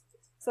roles.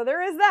 So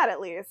there is that at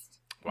least.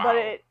 Wow.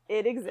 But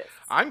it exists.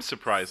 I'm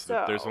surprised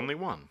that there's So- only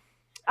one.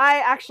 I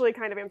actually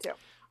kind of am too.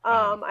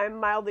 Uh-huh. I'm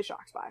mildly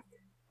shocked by.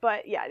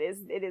 But yeah, it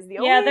is the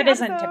only Yeah, that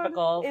isn't episode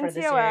typical in for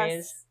the TOS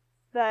series.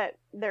 that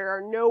there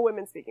are no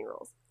women speaking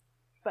roles.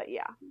 But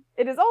yeah,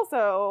 it is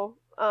also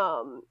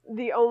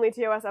the only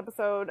TOS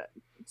episode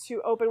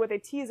to open with a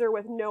teaser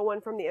with no one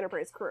from the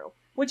Enterprise crew.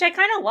 Which I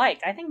kind of like.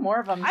 I think more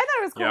of them. I thought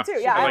it was cool Yeah, too.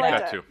 Yeah, I like liked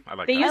that it. too. I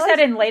like They that. use I that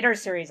like- in later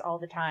series all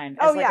the time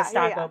Oh, as like yeah, a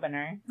stock yeah, yeah.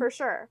 opener. For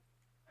sure.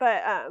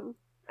 But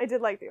I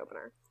did like the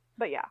opener.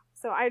 But yeah,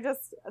 so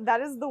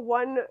that is the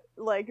one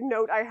like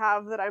note I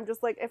have that I'm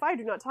just like, if I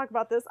do not talk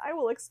about this, I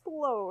will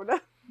explode.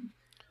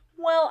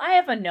 Well, I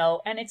have a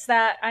note, and it's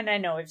that, and I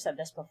know we've said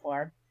this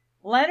before,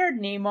 Leonard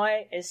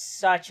Nimoy is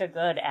such a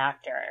good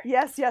actor.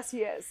 Yes, he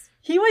is.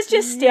 He was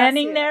just Yes,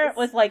 standing he there is.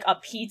 with like a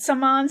pizza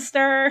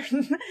monster,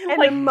 And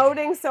like,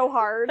 emoting so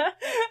hard.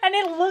 and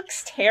it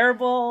looks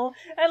terrible,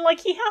 and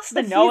like he has to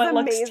But know he's it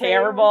looks amazing.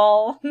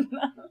 terrible.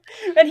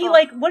 And he Oh.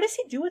 like, what does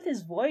he do with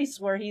his voice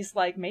where he's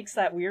like makes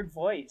that weird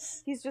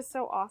voice? He's just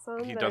so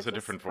awesome. He that does it a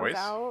just different comes voice?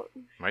 Out.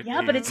 Right?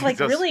 Yeah, but it's He like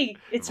does really,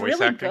 it's voice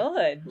really acting?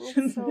 good.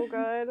 It's so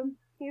good.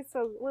 He's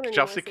so Leonard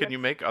Chelsea, Nimoy's can good. you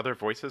make other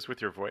voices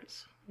with your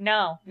voice?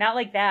 No, not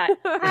like that.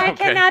 I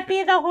Okay. cannot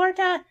be the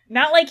Horta.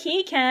 Not like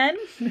he can.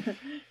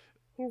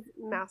 He's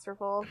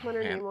masterful.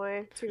 Leonard Man.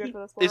 Nimoy, too good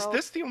for this world. Is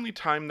this the only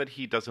time that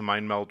he does a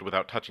mind meld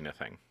without touching a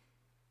thing?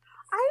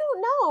 I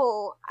don't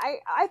know.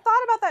 I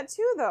thought about that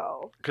too,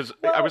 though. Because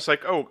I Well- was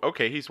like, oh,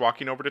 okay, he's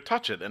walking over to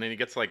touch it, and then he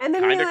gets like And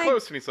then kind he, of like-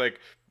 close, and he's like,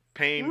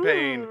 pain.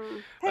 Pain,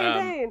 Um,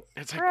 pain.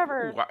 It's like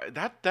Forever. ooh,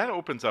 that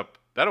opens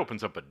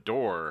up a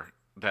door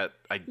that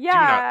I do Yeah.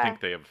 not think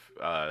they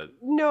have.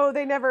 No,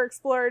 they never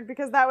explored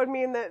because that would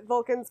mean that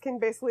Vulcans can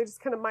basically just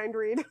kind of mind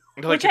read.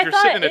 Like Which if I you're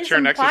thought sitting in a is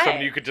chair next to implied.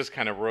 someone, you could just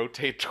kind of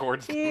rotate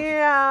towards them.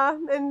 Yeah,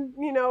 and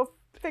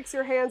fix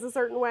your hands a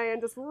certain way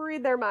and just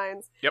read their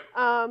minds. Yep.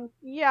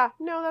 Yeah,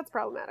 no, that's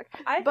problematic.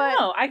 I don't But-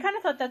 know. I kind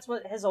of thought that's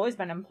what has always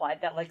been implied,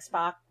 that like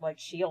Spock like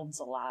shields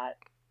a lot.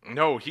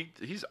 No,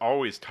 he's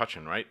always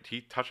touching, right?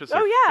 He touches Oh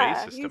your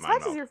yeah, face he to mind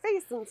touches meld. your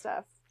face and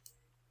stuff.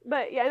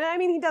 But yeah, and I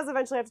mean he does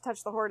eventually have to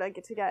touch the Horta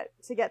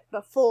to get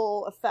the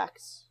full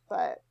effect.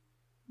 But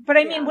But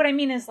I mean, Yeah. what I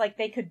mean is like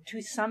they could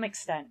to some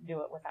extent do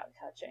it without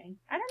touching.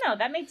 I don't know.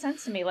 That made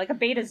sense to me, like a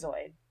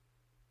Betazoid.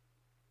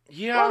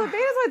 Yeah, well, the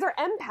Betazoids are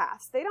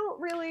empaths. They don't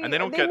really And they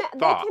don't get they can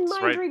thoughts,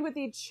 mind right? read with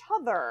each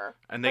other,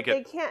 and they but get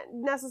they can't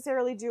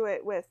necessarily do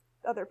it with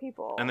other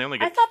people. and they only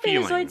I get thought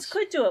feelings. Betazoids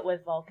could do it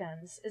with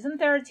Vulcans. Isn't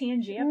there a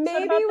TNG episode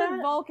Maybe about with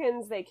that?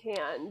 Vulcans they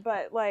can,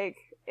 but like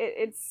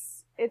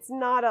it's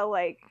not a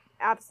like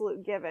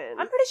absolute given.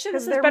 I'm pretty sure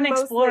this 'Cause has they're been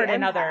mostly explored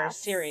in other empaths.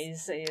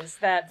 series. Is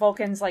that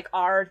Vulcans like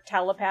are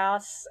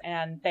telepaths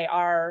and they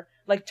are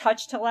like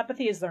touch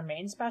telepathy is their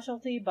main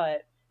specialty,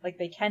 but like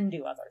they can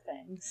do other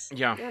things.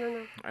 Yeah, I don't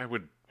know. I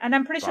would. And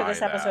I'm pretty sure Buy this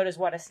that. episode is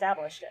what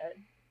established it.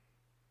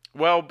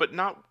 Well, but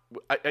not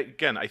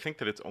again. I think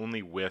that it's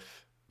only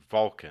with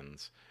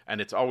Vulcans,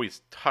 and it's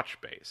always touch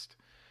based.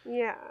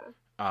 Yeah.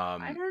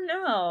 I don't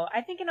know.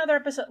 I think in other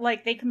episodes,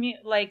 like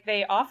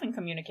they often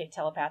communicate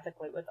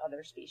telepathically with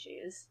other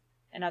species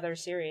in other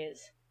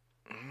series.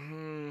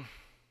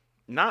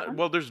 Not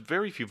well. There's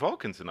very few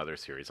Vulcans in other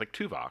series, like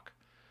Tuvok.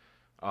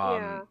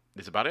 Yeah.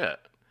 Is about it,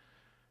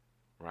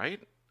 right?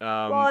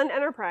 Well, in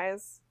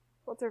Enterprise,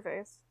 what's her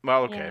face?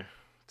 well, okay, yeah.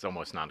 it's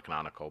almost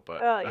non-canonical,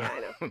 but Oh, yeah,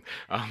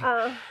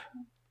 I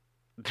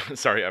know.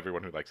 sorry,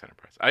 everyone who likes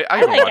Enterprise. I I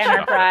haven't like watched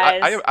enough of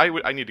it.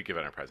 Enterprise. I need to give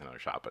Enterprise another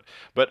shot,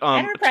 but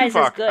Enterprise is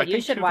Tuvok, good. I You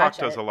think should Tuvok watch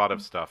does it. a lot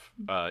of stuff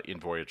in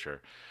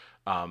Voyager,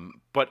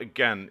 but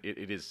again,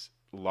 it is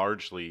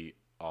largely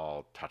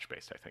all touch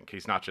based. I think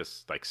he's not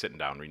just like sitting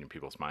down reading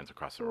people's minds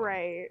across the room.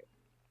 Right.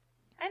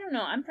 I don't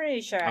know. I'm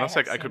pretty sure Unless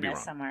I I could be this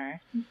wrong.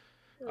 somewhere.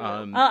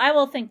 Um, I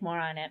will think more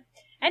on it.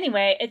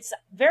 Anyway, it's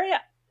very...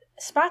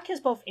 Spock has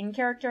both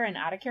in-character and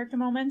out-of-character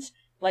moments.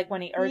 Like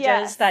when he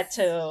urges that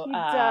to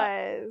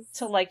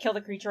like kill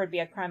the creature would be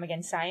a crime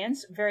against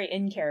science. Very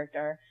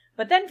in-character.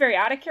 But then very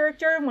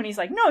out-of-character when he's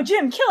like, no,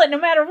 Jim, kill it no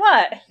matter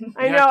what.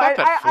 I know. I thought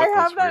that flip I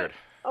have was that. weird.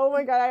 Oh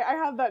my god, I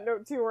have that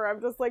note too where I'm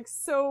just like,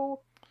 so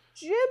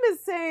Jim is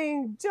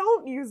saying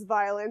don't use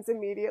violence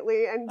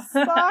immediately, and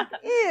Spock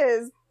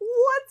is.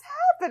 What's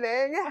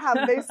happening?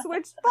 Have they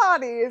switched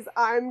bodies?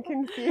 I'm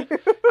confused.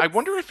 I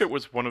wonder if it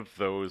was one of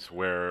those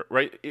where,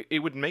 right, it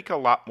would make a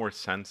lot more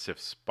sense if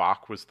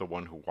Spock was the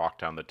one who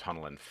walked down the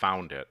tunnel and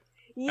found it.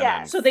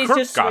 Yeah. So they Kirk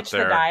just got switched the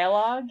there,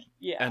 dialogue?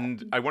 Yeah.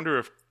 And I wonder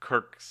if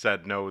Kirk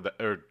said no,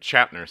 or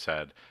Shatner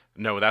said,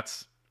 no,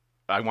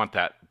 I want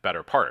that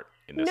better part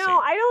in this scene. No,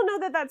 I don't know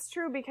that that's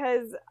true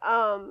because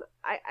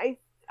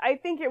I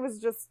think it was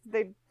just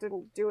they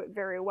didn't do it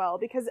very well.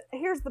 Because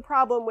here's the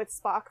problem with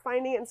Spock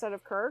finding it instead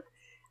of Kirk.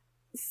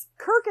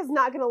 Kirk is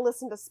not going to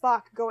listen to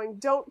Spock going,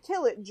 don't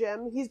kill it,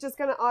 Jim. He's just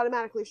going to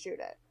automatically shoot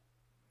it.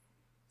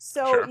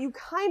 So Sure. you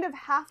kind of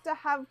have to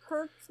have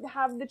Kirk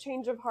have the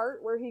change of heart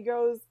where he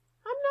goes,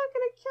 I'm not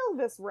going to kill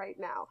this right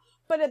now.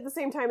 But at the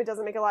same time, it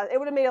doesn't make a lot. It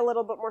would have made a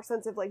little bit more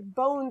sense if like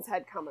Bones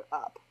had come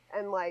up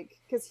and like,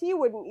 because he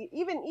wouldn't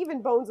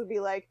even Bones would be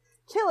like,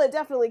 kill it,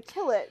 definitely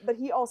kill it. But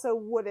he also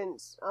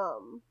wouldn't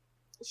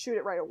shoot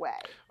it right away.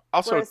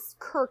 Also, whereas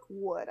Kirk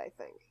would, I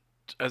think.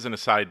 as an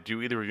aside,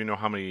 do either of you know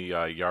how many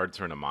yards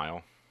are in a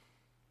mile?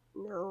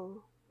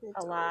 No.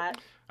 A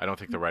lot. I don't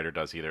think the writer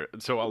does either.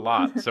 So a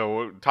lot.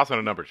 So toss out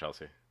a number,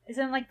 Chelsea.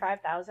 Isn't it like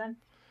 5,000?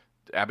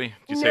 Abby, do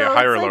you say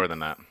higher or like, lower than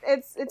that?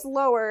 It's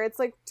lower. It's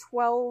like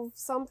 12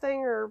 something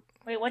or.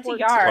 Wait, what's a 14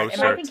 yard? Am I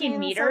Closer. thinking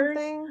meters?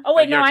 Something. Oh,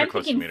 wait, no, Yards are I'm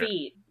close to thinking meter.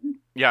 feet.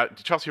 Yeah,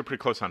 Chelsea, you're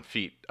pretty close on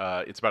feet.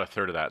 It's about a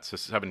third of that, so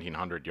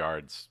 1,700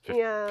 yards,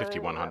 Yeah,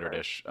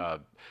 5,100-ish.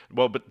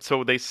 Well, but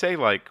so they say,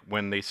 like,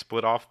 when they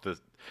split off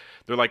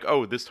they're like,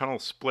 oh, this tunnel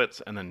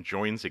splits and then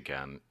joins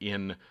again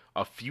in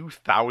a few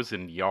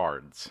thousand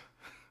yards.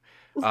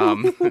 That's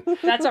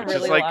a Which is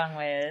really like long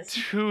ways.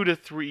 2 to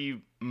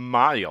 3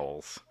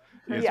 miles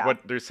is Yeah. what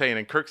they're saying.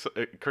 And Kirk's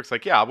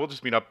like, yeah, we'll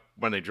just meet up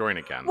when they join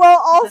again. Well,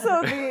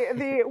 also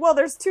well,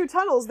 there's 2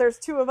 tunnels. There's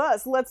 2 of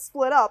us. Let's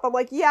split up. I'm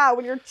like, yeah,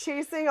 when you're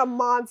chasing a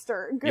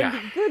monster.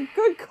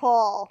 Good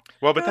call.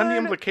 Well, but then the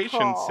Good implication,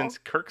 call. since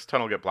Kirk's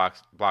tunnel get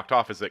blocked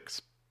off, is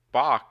that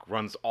Spock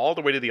runs all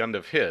the way to the end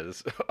of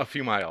his, a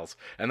few miles,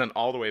 and then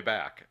all the way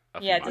back a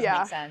few Yeah, it miles.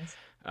 doesn't Yeah. make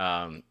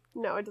sense.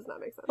 No, it does not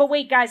make sense. But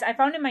wait, guys, I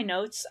found in my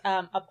notes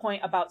a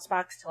point about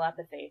Spock's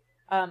telepathy.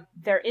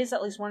 There is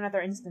at least one other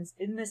instance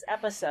in this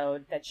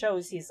episode that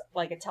shows he's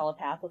like a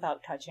telepath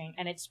without touching,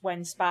 and it's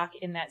when Spock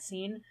in that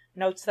scene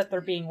notes that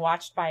they're being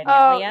watched by an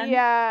alien.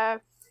 Yeah.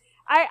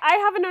 I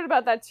have a note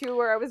about that too,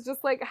 where I was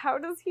just like, how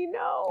does he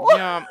know?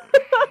 Yeah.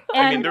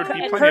 And, I mean, there'd be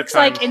and plenty of Kirk's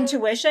like times-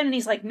 intuition, and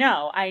he's like,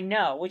 no, I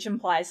know, which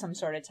implies some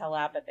sort of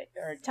telepathy.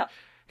 Or It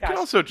could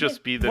also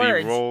just be that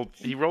words.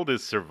 he rolled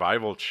his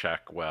survival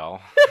check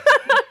well.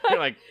 You're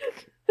like,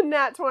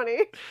 Nat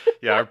 20.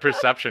 yeah, our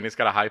perception. He's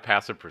got a high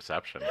passive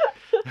perception.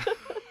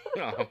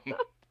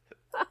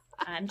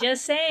 I'm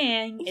just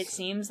saying, it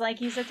seems like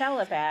he's a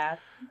telepath.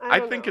 I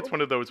don't think know. it's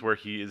one of those where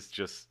he is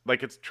just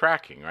like, it's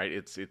tracking, right?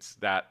 It's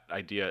that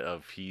idea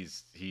of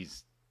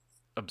he's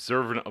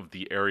observant of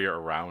the area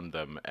around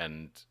them,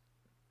 and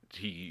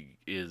he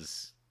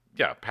is,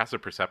 yeah,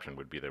 passive perception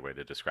would be the way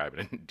to describe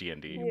it in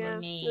D&D. Yeah,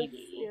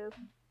 Maybe. yeah.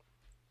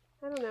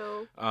 I don't know.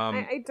 Um,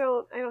 I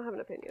don't have an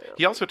opinion.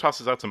 he also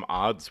tosses out some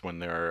odds when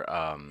they're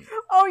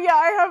Oh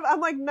yeah, I'm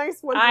like nice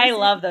one. I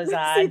love those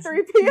odds.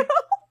 C3PO.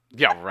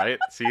 yeah, right,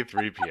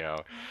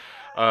 C3PO.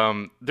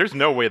 There's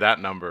no way that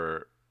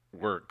number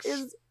works.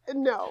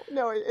 No,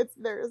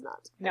 there is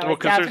not. No, Well, it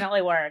 'cause there's-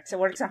 definitely works. It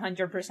works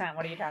 100%.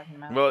 What are you talking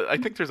about? Well, I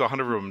think there's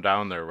 100 of them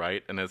down there,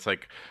 right? And it's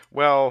like,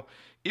 well,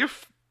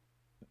 if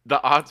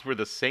the odds were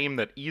the same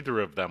that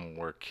either of them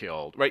were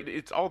killed, right?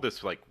 It's all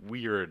this like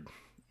weird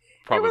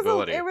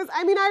probability. It was.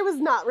 I mean, I was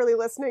not really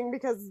listening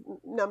because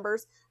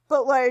numbers,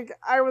 but like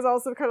I was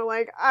also kind of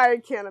like,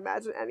 I can't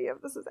imagine any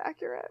of this is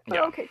accurate. But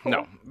Yeah. okay, cool.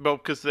 No. Well,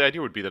 because the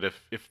idea would be that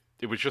if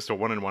it was just a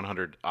 1 in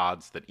 100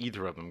 odds that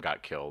either of them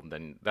got killed,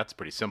 then that's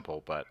pretty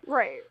simple. But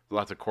Right.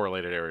 lots of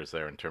correlated errors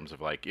there in terms of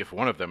like, if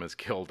one of them is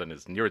killed and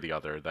is near the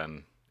other,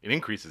 then it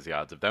increases the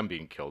odds of them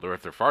being killed. Or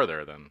if they're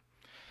farther, then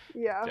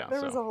Yeah. Yeah,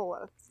 there was so- a whole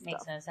lot of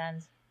Makes stuff. no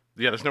sense.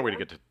 yeah, there's no way to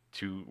get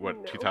to No.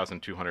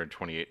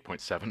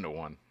 2,228.7 to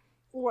 1.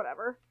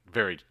 Whatever.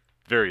 Very,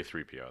 very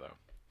 3PO though.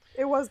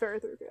 It was very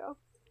 3PO.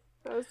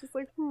 I was just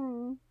like,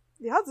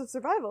 the odds of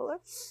survival.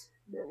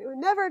 Anyway,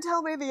 never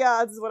tell me the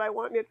odds is what I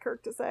want Nick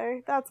Kirk to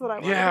say. That's what I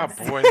want. Yeah,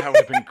 him to boy, that would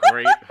have been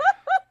great.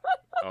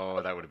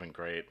 Oh, that would have been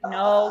great.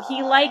 No,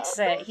 he likes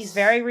it. He's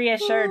very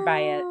reassured by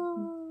it. It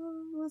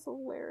was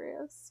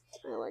hilarious.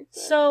 I liked it.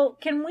 So,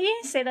 can we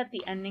say that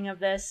the ending of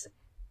this,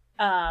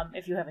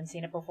 if you haven't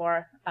seen it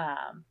before,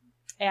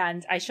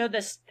 and I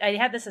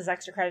had this as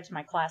extra credit to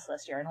my class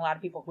last year, and a lot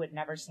of people who had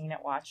never seen it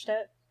watched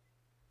it.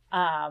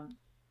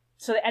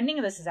 So the ending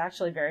of this is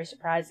actually very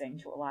surprising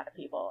to a lot of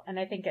people, and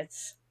I think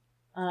it's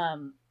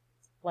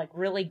like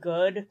really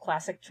good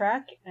classic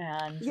Trek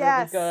and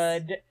really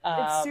good.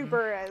 It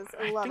super is.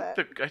 I love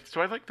it.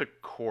 So I like the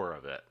core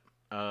of it.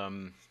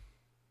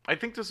 I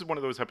think this is one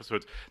of those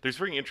episodes. There's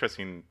very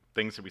interesting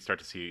things that we start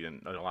to see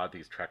in a lot of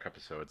these Trek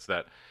episodes,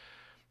 that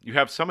you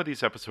have some of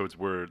these episodes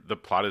where the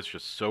plot is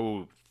just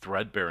so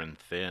threadbare and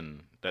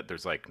thin that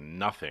there's like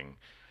nothing.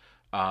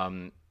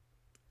 And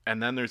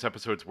then there's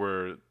episodes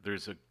where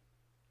there's a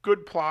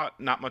good plot,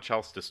 not much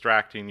else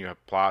distracting. You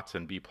have plots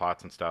and B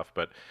plots and stuff,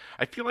 but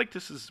I feel like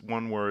this is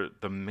one where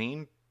the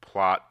main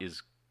plot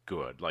is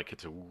good. Like,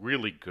 it's a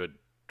really good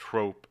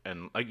trope,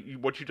 and like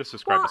what you just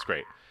described is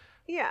great.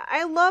 Yeah,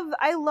 I love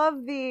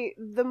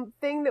the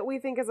thing that we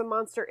think is a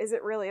monster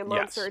isn't really a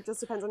monster. Yes. It just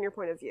depends on your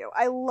point of view.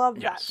 I love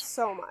that Yes.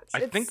 so much. I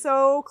think It's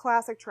so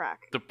classic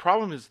Trek. the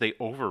problem is they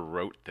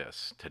overwrote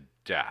this to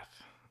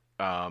death.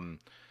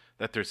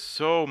 That there's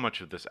so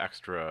much of this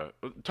extra,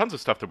 tons of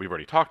stuff that we've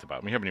already talked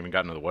about. We haven't even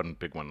gotten to the one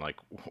big one, like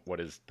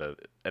what is the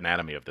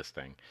anatomy of this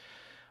thing.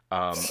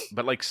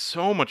 But like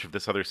so much of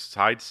this other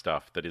side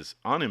stuff that is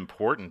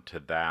unimportant to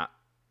that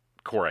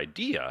core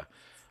idea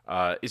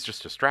is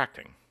just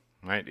distracting,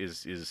 right?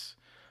 Is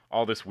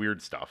all this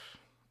weird stuff.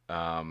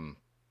 Yeah,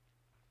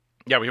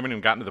 we haven't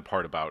even gotten to the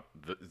part about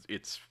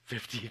its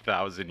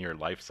 50,000-year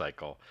life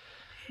cycle.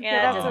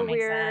 Yeah, that's that a doesn't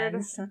weird.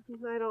 make sense.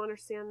 I don't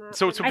understand that.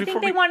 So I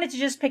think they wanted to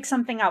just pick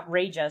something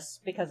outrageous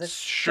because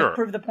it's to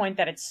prove the point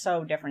that it's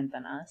so different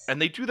than us. And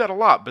they do that a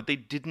lot, but they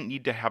didn't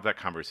need to have that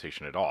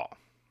conversation at all,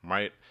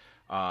 right?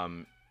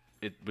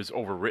 It was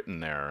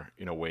overwritten there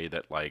in a way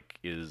that like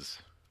is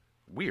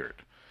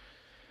weird.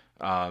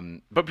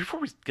 But before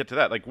we get to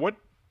that, like what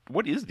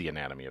is the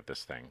anatomy of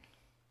this thing?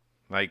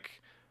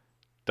 Like,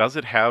 does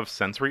it have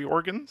sensory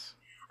organs?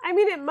 I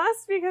mean, it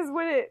must, because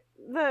when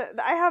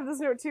I have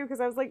this note too,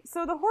 because I was like,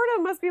 so the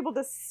Horta must be able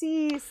to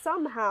see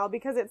somehow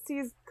because it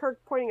sees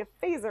Kirk pointing a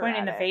phaser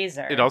Pointing at the it.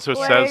 phaser. It also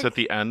says at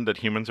the end that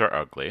humans are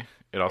ugly.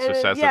 It also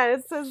says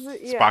that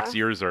Spock's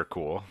ears are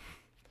cool.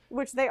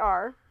 Which they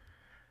are.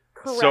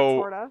 Correct, so,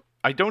 Horta.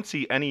 I don't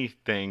see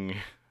anything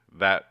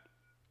that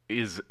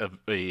is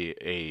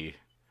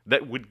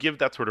that would give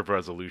that sort of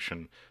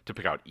resolution to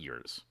pick out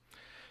ears.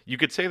 You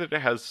could say that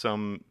it has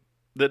some...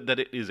 That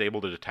it is able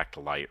to detect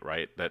light,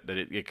 right? That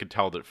it could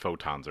tell that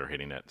photons are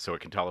hitting it, so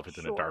it can tell if it's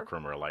in a dark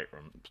room or a light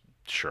room.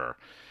 Sure.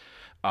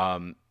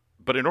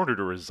 But in order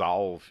to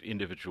resolve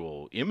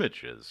individual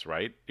images,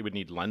 right, it would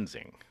need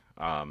lensing.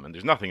 And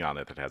there's nothing on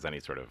it that has any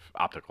sort of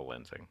optical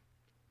lensing.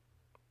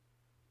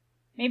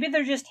 Maybe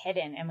they're just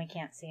hidden and we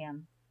can't see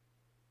them.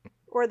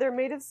 Or they're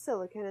made of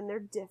silicon and they're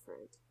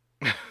different.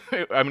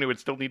 I mean, it would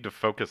still need to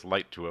focus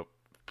light to a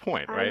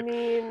point, right? I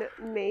mean,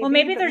 maybe. Well,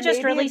 maybe they're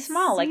just really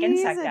small, like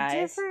insect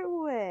eyes.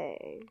 Different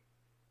way.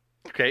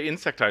 Okay,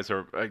 insect eyes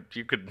are.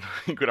 You could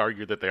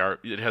argue that they are.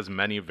 It has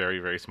many very,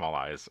 very small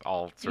eyes,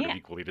 all sort of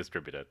equally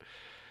distributed.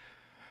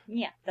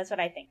 Yeah, that's what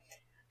I think.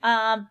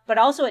 But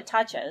also it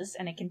touches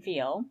and it can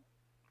feel.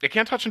 It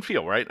can touch and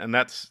feel, right? And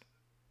that's.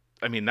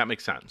 I mean, that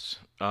makes sense.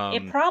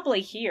 It probably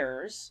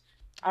hears.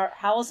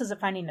 How else is it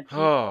finding the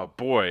people? Oh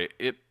boy,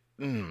 it.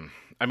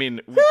 I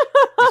mean, we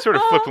sort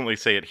of flippantly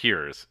say it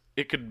hears.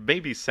 It could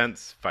maybe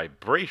sense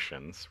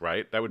vibrations,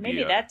 right? That would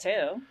maybe that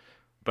too.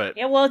 But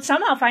yeah, well, it's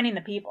somehow finding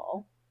the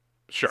people.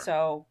 Sure.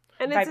 So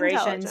and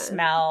vibration,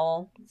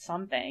 smell,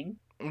 something.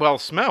 Well,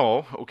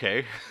 smell,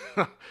 okay.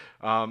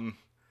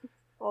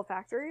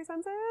 Olfactory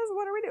senses?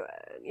 What are we doing?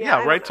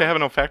 Yeah, right. To have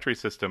an olfactory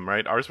system,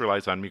 right? Ours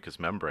relies on mucous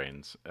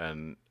membranes,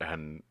 and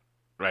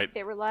right.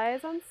 It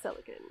relies on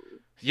silicon.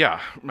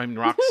 Yeah, I mean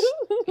rocks.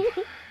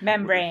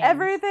 Membrane.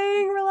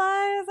 Everything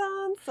relies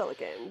on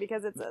silicon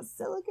because it's a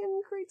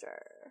silicon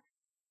creature.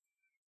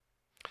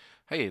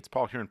 Hey, it's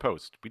Paul here in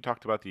Post. We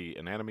talked about the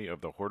anatomy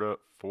of the Horta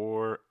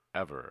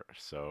forever,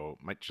 so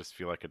might just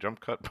feel like a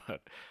jump cut,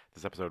 but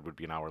this episode would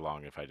be an hour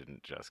long if I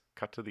didn't just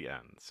cut to the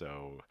end.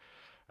 So,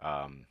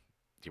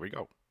 here we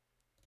go.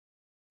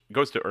 It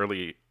goes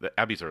to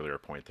Abby's earlier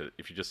point that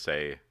if you just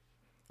say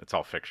it's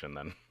all fiction,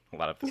 then a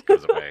lot of this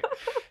goes away.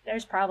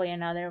 There's probably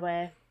another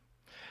way.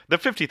 The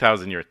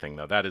 50,000-year thing,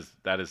 though, that is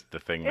the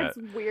thing it's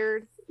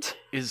weird.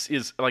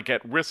 is like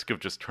at risk of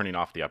just turning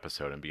off the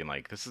episode and being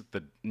like, this is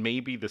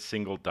maybe the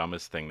single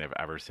dumbest thing they've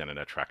ever seen in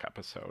a Trek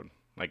episode.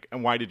 Like,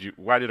 and why did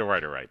a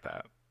writer write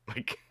that?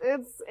 Like,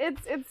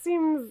 it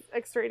seems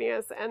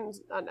extraneous and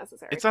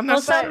unnecessary. It's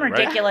unnecessary. Well, some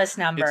ridiculous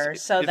right?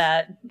 numbers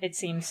that it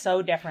seems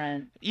so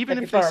different. Even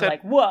if they said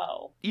like,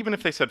 whoa. Even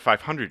if they said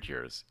 500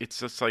 years, it's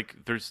just like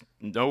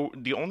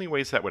the only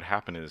ways that would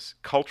happen is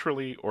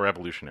culturally or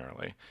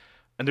evolutionarily.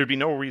 And there'd be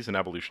no reason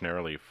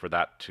evolutionarily for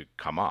that to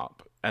come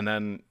up. And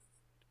then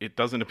it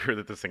doesn't appear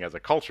that this thing has a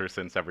culture,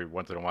 since every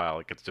once in a while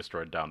it gets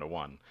destroyed down to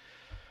one.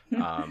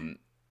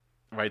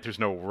 Right? There's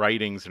no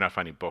writings. They're not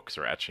finding books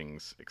or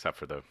etchings, except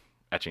for the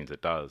etchings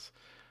it does.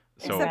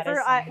 So Except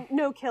for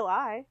No Kill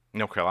Eye.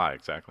 No Kill Eye,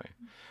 exactly.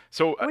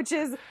 So which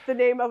is the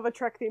name of a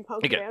Trek themed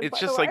punk again, band. it's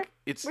just like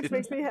which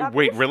makes me happy.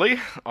 Wait, really?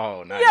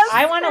 Oh, nice. Yes,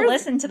 I want to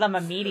listen to them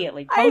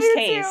immediately, post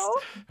haste.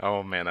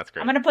 Oh man, that's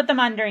great. I'm gonna put them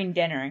on during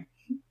dinner.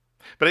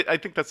 But I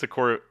think that's the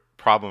core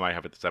problem I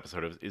have with this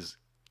episode is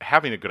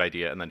having a good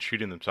idea and then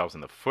shooting themselves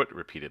in the foot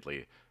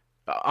repeatedly.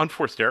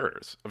 Unforced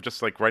errors of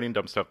just like writing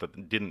dumb stuff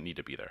that didn't need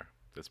to be there.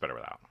 It's better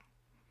without.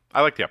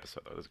 I like the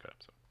episode though. It was a good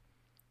episode.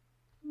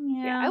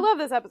 Yeah, I love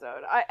this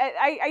episode.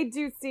 I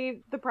do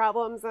see the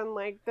problems and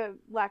like the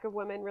lack of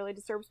women really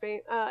disturbs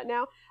me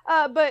now.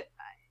 But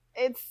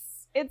it's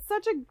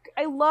such a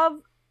I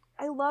love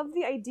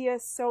the idea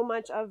so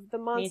much of the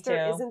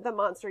monster isn't the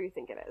monster you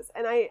think it is.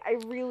 And I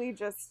really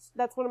just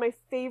that's one of my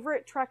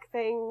favorite Trek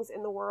things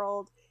in the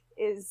world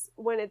is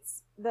when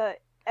it's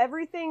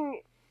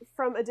everything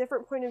from a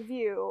different point of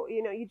view.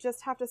 You know, you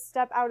just have to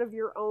step out of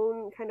your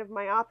own kind of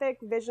myopic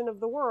vision of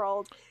the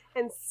world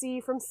and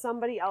see from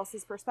somebody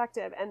else's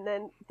perspective, and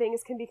then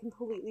things can be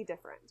completely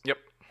different. Yep.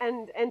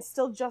 And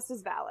still just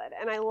as valid,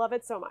 and I love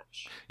it so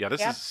much. Yeah,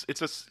 this is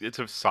it's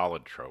a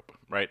solid trope,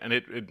 right? And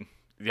it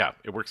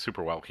works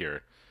super well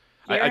here.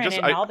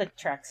 In all the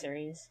Trek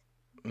series.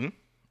 Hmm?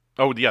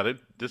 Oh yeah,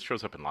 this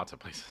shows up in lots of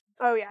places.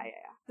 Oh yeah.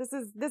 This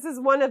is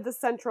one of the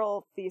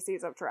central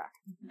theses of Trek.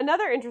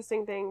 Another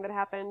interesting thing that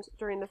happened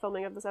during the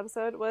filming of this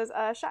episode was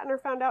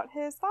Shatner found out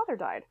his father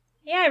died.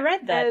 Yeah, I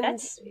read that. And,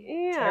 that's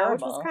terrible.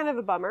 Which was kind of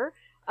a bummer.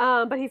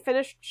 But he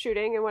finished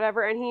shooting and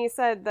whatever, and he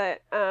said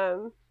that,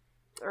 or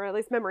at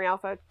least Memory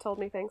Alpha told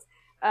me things,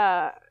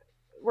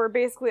 where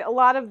basically a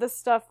lot of the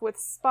stuff with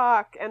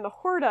Spock and the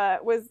Horta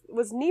was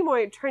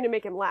Nimoy trying to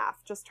make him laugh,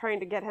 just trying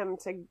to get him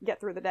to get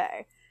through the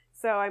day.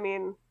 So, I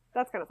mean,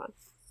 that's kind of fun.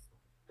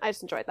 I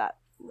just enjoyed that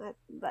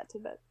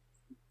tidbit.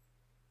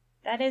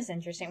 That is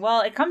interesting. Well,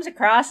 it comes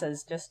across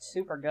as just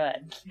super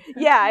good.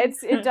 Yeah,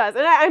 it does.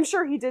 And I'm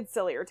sure he did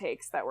sillier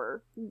takes that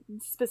were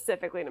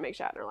specifically to make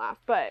Shatner laugh,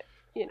 but,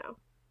 you know.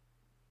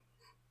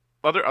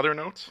 Other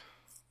notes?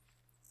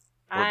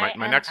 My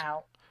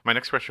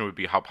next question would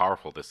be how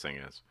powerful this thing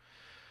is.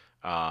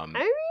 I mean,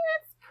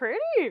 it's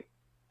pretty...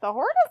 The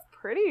Horta's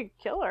pretty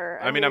killer.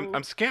 I mean,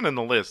 I'm scanning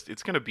the list.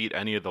 It's going to beat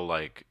any of the,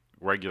 like,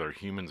 regular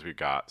humans we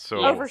got.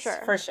 So, oh, for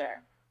sure. For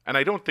sure. And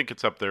I don't think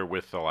it's up there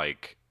with the,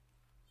 like...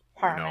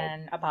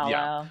 Harmon, Apollo.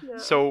 Yeah. No.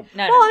 So...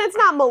 and it's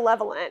not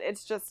malevolent.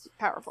 It's just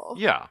powerful.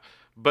 Yeah.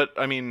 But,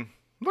 I mean,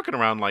 looking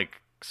around,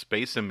 like,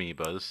 Space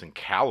Amoebas and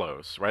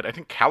Kalos, right? I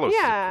think Kalos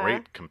is a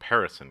great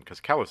comparison, because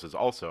Kalos is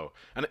also...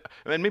 And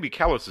maybe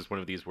Kalos is one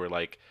of these where,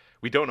 like,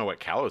 we don't know what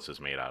Kalos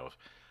is made out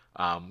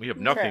of. We have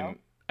nothing...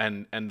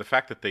 True. And the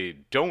fact that they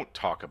don't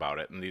talk about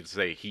it and they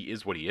say he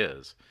is what he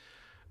is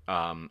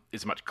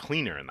much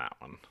cleaner in that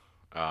one.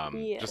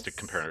 Just to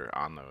compare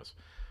on those.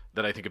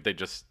 That I think if they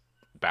just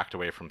backed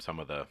away from some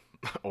of the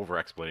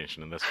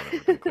over-explanation in this one, it would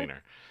have been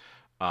cleaner.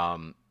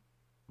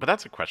 But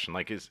that's a question.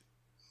 Like, is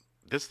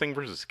this thing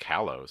versus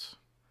Kalos?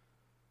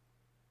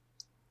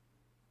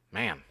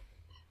 Man.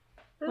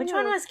 Which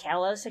one was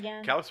Kalos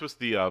again? Kalos was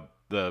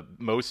the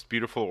most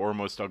beautiful or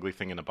most ugly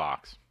thing in a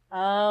box.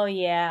 Oh,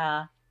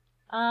 yeah.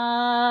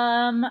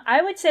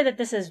 I would say that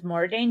this is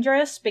more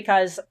dangerous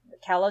because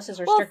Kalos is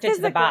restricted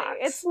to the box.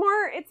 It's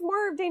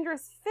more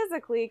dangerous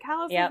physically.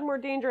 Kalos is more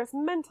dangerous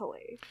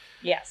mentally.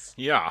 Yes.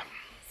 Yeah.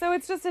 So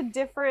it's just a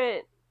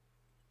different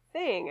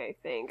thing, I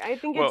think. I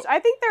think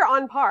they're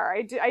on par.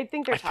 I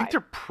think they're tied. I think they're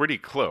pretty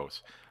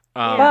close.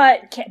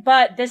 But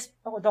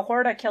the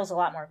Horta kills a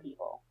lot more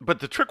people. But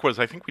the trick was,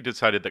 I think we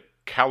decided that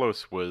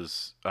Kalos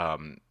was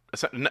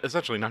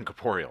essentially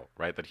non-corporeal,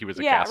 right? That he was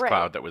a gas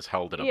cloud that was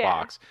held in a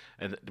box.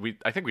 And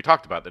I think we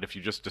talked about that if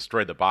you just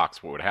destroyed the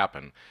box, what would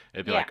happen?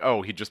 It'd be like,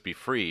 oh, he'd just be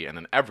free, and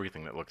then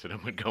everything that looked at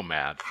him would go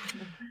mad.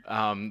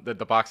 That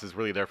the box is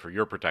really there for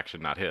your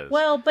protection, not his.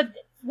 Well, but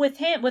with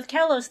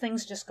Kalos,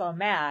 things just go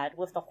mad.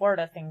 With the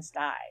Horta, things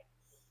die.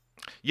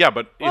 Yeah,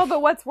 but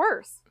but what's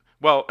worse?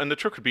 Well, and the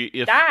trick would be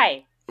if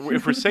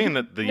we're saying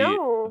that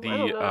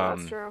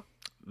that's true.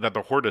 That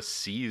the Horta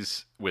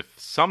sees with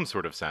some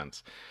sort of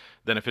sense,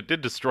 then if it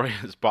did destroy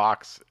his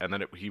box and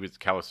then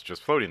Kalos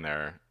just floating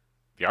there,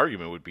 the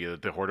argument would be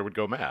that the Horta would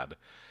go mad.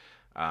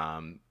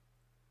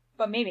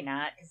 But maybe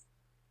not, because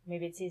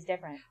maybe it sees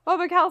different. Well,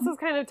 but Kalos is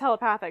kind of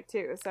telepathic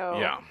too, so...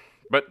 Yeah,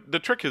 but the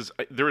trick is,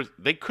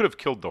 they could have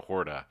killed the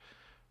Horta.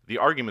 The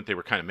argument they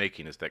were kind of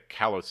making is that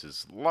Kalos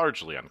is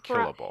largely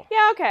unkillable.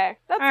 Yeah, okay.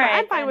 That's fine. Right,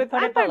 I'm fine with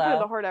putting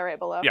the Horta right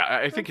below. Yeah,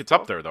 I think it's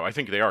up there, though. I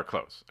think they are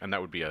close, and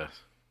that would be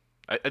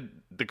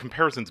the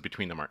comparisons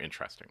between them are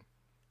interesting.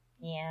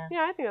 Yeah.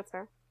 Yeah, I think that's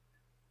fair.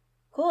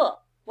 Cool.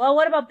 Well,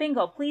 what about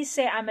Bingo? Please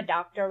say I'm a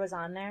Doctor was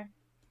on there.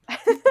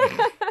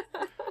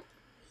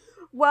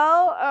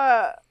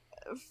 Well,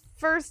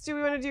 first, do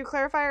we want to do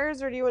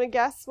clarifiers, or do you want to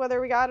guess whether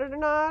we got it or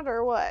not,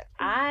 or what?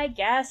 I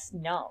guess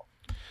no.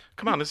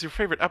 Come on, this is your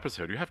favorite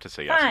episode. You have to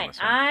say yes on this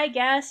one. I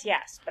guess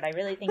yes, but I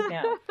really think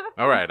no.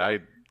 All right, I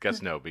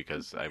guess no,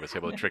 because I was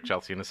able to trick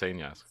Chelsea into saying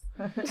yes.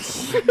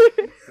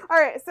 All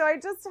right, so I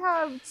just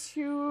have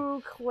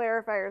two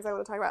clarifiers I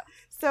want to talk about.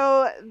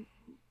 So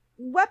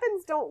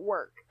weapons don't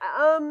work.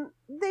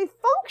 They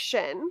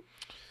function,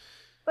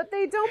 but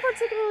they don't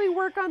particularly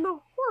work on the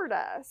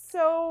Horda.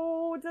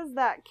 So does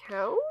that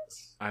count?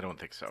 I don't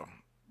think so.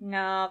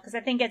 No, because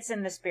I think it's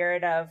in the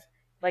spirit of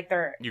like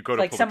they're You go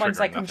to like pull the someone's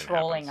trigger like and nothing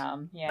controlling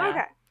happens. them. Yeah.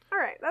 Okay. All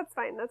right. That's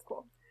fine. That's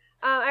cool.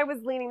 I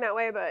was leaning that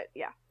way, but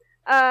yeah.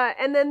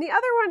 And then the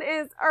other one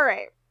is, all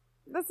right,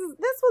 this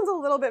one's a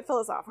little bit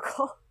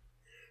philosophical.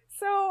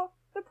 So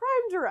the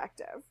Prime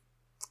Directive.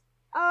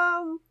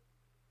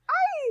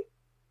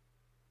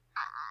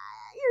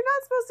 You're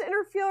not supposed to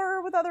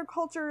interfere with other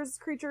cultures,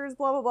 creatures,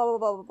 blah, blah, blah, blah,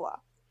 blah, blah, blah.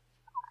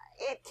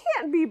 It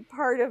can't be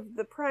part of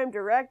the Prime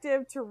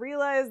Directive to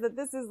realize that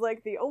this is,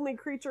 like, the only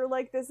creature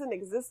like this in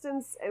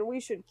existence and we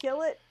should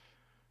kill it.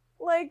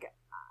 Like,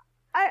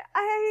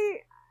 I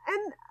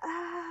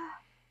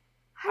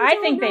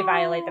think they know.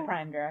 violate the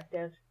Prime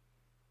Directive.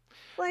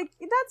 Like,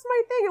 that's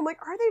my thing. I'm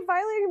like, are they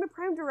violating the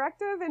Prime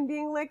Directive and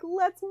being like,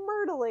 let's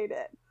murderate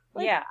it?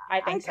 Like, Yeah,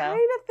 I think so. I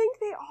kind of think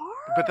they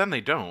are. But then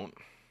they don't.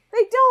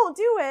 They don't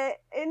do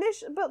it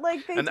initially, but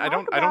like they And talk I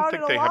don't about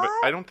think it they a have lot.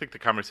 it. I don't think the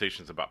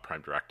conversation's about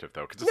Prime Directive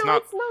though, because it's No,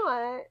 not. it's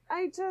not.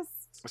 I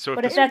just. So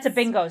But if that's a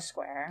bingo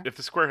square. if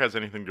the square has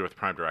anything to do with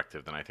Prime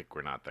Directive, then I think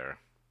we're not there.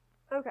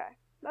 Okay,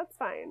 that's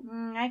fine.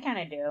 I kind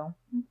of do.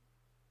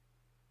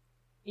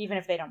 Even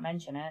if they don't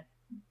mention it.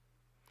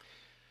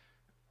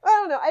 I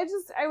don't know.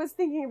 I was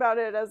thinking about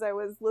it as I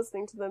was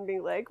listening to them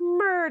being like,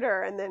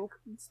 murder, and then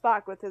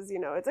Spock with his,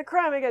 it's a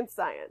crime against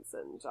science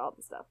and all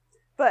the stuff.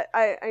 But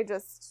I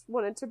just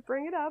wanted to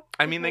bring it up.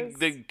 I mean,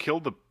 they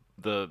killed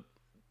the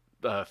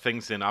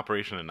things in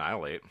Operation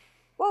Annihilate.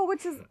 Well,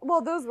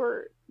 those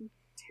were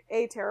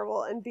A,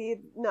 terrible, and B,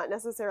 not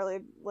necessarily,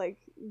 like,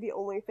 the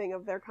only thing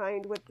of their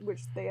kind with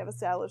which they have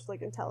established,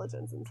 like,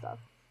 intelligence and stuff.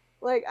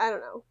 Like, I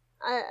don't know.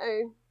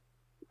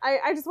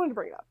 I just wanted to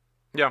bring it up.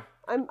 Yeah.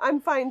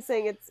 I'm fine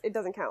saying it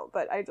doesn't count,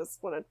 but I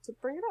just wanted to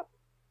bring it up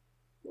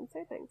and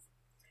say things.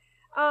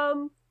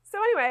 So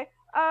anyway,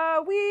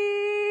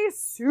 we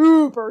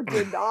super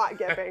did not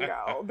get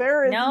bingo.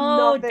 There is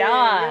nothing.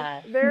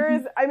 Duh. There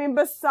is,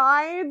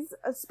 besides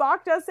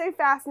Spock does say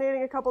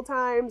fascinating a couple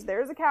times.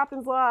 There's a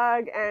captain's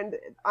log, and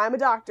I'm a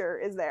doctor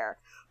is there.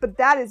 But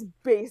that is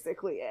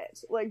basically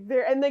it. Like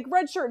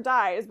red shirt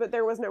dies, but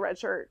there was no red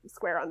shirt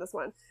square on this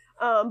one.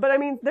 But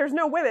there's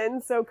no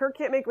women, so Kirk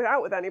can't make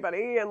out with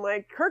anybody, and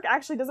like Kirk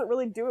actually doesn't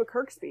really do a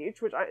Kirk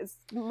speech, which is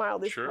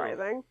mildly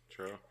surprising.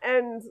 True.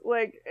 And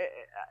like,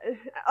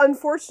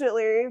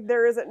 unfortunately,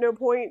 there is at no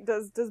point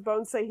does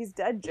Bones say he's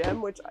dead,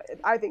 Jim, which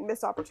I think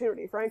missed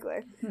opportunity, frankly.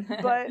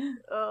 But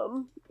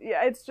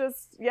there's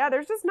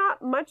just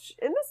not much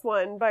in this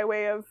one by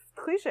way of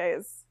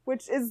cliches,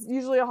 which is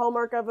usually a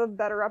hallmark of a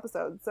better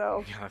episode.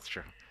 So Yeah, that's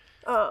true.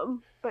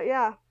 But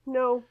yeah,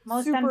 no,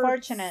 Most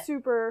unfortunate.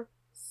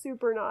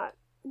 Super not.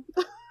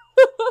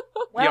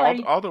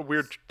 Well, all the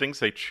weird things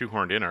they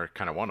shoehorned in are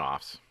kind of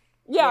one-offs.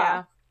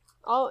 Yeah.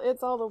 Are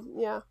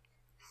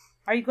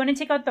you going to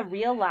take out the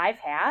real live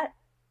hat?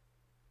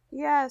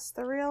 Yes,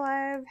 the real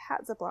live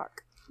hat Ziploc.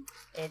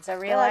 It's a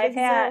real live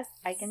hat. exists.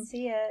 I can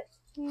see it.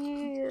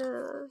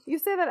 Yeah. You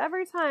say that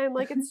every time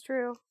like it's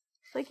true.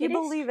 Like you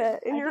believe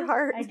it in your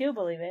heart. I do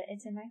believe it.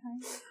 It's in my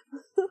heart.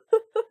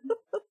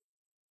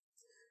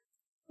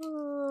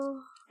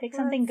 Pick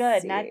something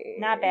good,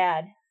 not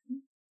bad.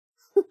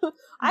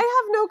 I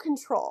have no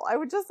control. I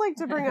would just like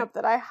to bring up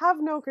that I have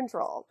no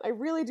control. I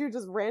really do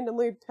just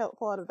randomly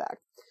pull out a bag.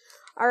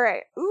 All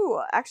right.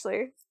 Ooh,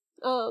 actually.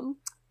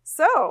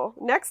 So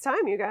next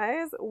time, you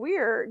guys,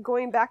 we're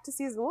going back to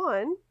season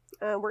 1.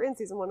 We're in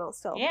season 1 all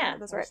still. Yeah,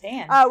 that's we're right.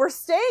 staying. We're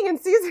staying in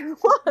season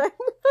 1.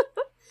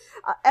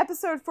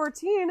 Episode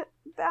 14,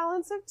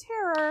 Balance of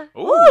Terror.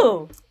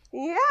 Ooh!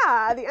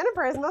 Yeah, the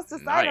Enterprise must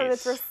decide on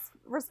its Nice.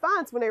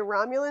 response when a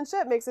Romulan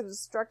ship makes a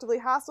destructively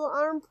hostile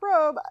armed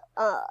probe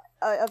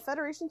of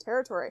Federation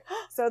territory.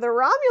 So the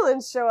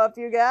Romulans show up,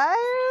 you guys.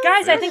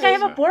 Guys, I think I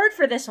have a Yeah. board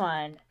for this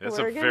one. It's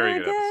We're a very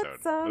gonna good get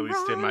episode, some at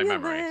least in my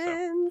memory. So.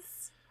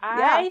 Romulans.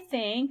 I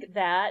think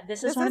that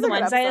this is one of the a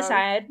good ones I episode.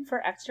 assigned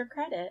for extra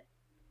credit.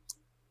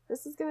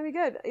 This is going to be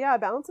good. Yeah,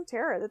 Balance of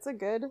Terror. That's a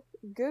good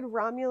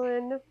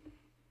Romulan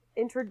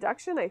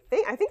introduction, I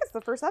think. I think it's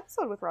the first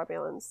episode with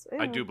Romulans.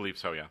 I do believe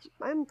so, yes.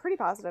 I'm pretty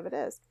positive it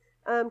is.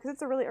 Because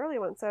it's a really early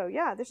one. So,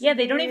 yeah. This Yeah,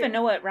 they don't even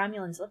know what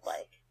Romulans look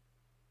like.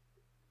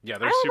 Yeah, I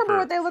they're don't super. remember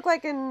what they look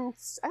like in...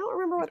 I don't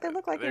remember what they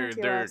look like in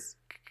They're TOS.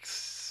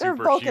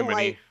 super Vulcan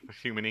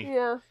humany.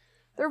 Yeah.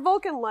 They're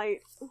Vulcan light,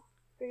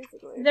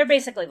 basically. They're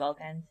basically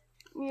Vulcans.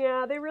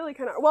 Yeah, they really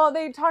kind of... Well,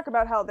 they talk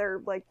about how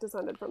they're, like,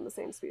 descended from the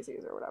same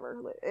species or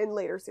whatever in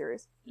later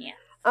series. Yeah.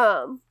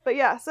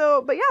 But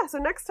so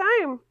next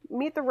time,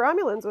 meet the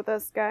Romulans with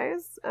us,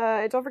 guys.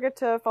 Don't forget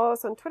to follow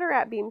us on Twitter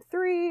at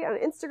Beam3, on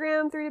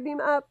Instagram,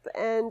 3toBeamUp,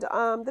 and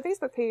the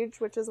Facebook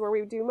page, which is where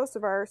we do most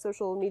of our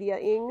social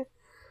media-ing,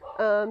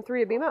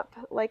 3toBeamUp.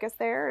 Like us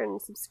there and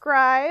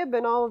subscribe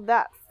and all of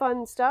that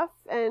fun stuff,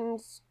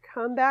 and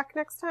come back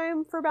next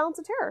time for Balance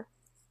of Terror.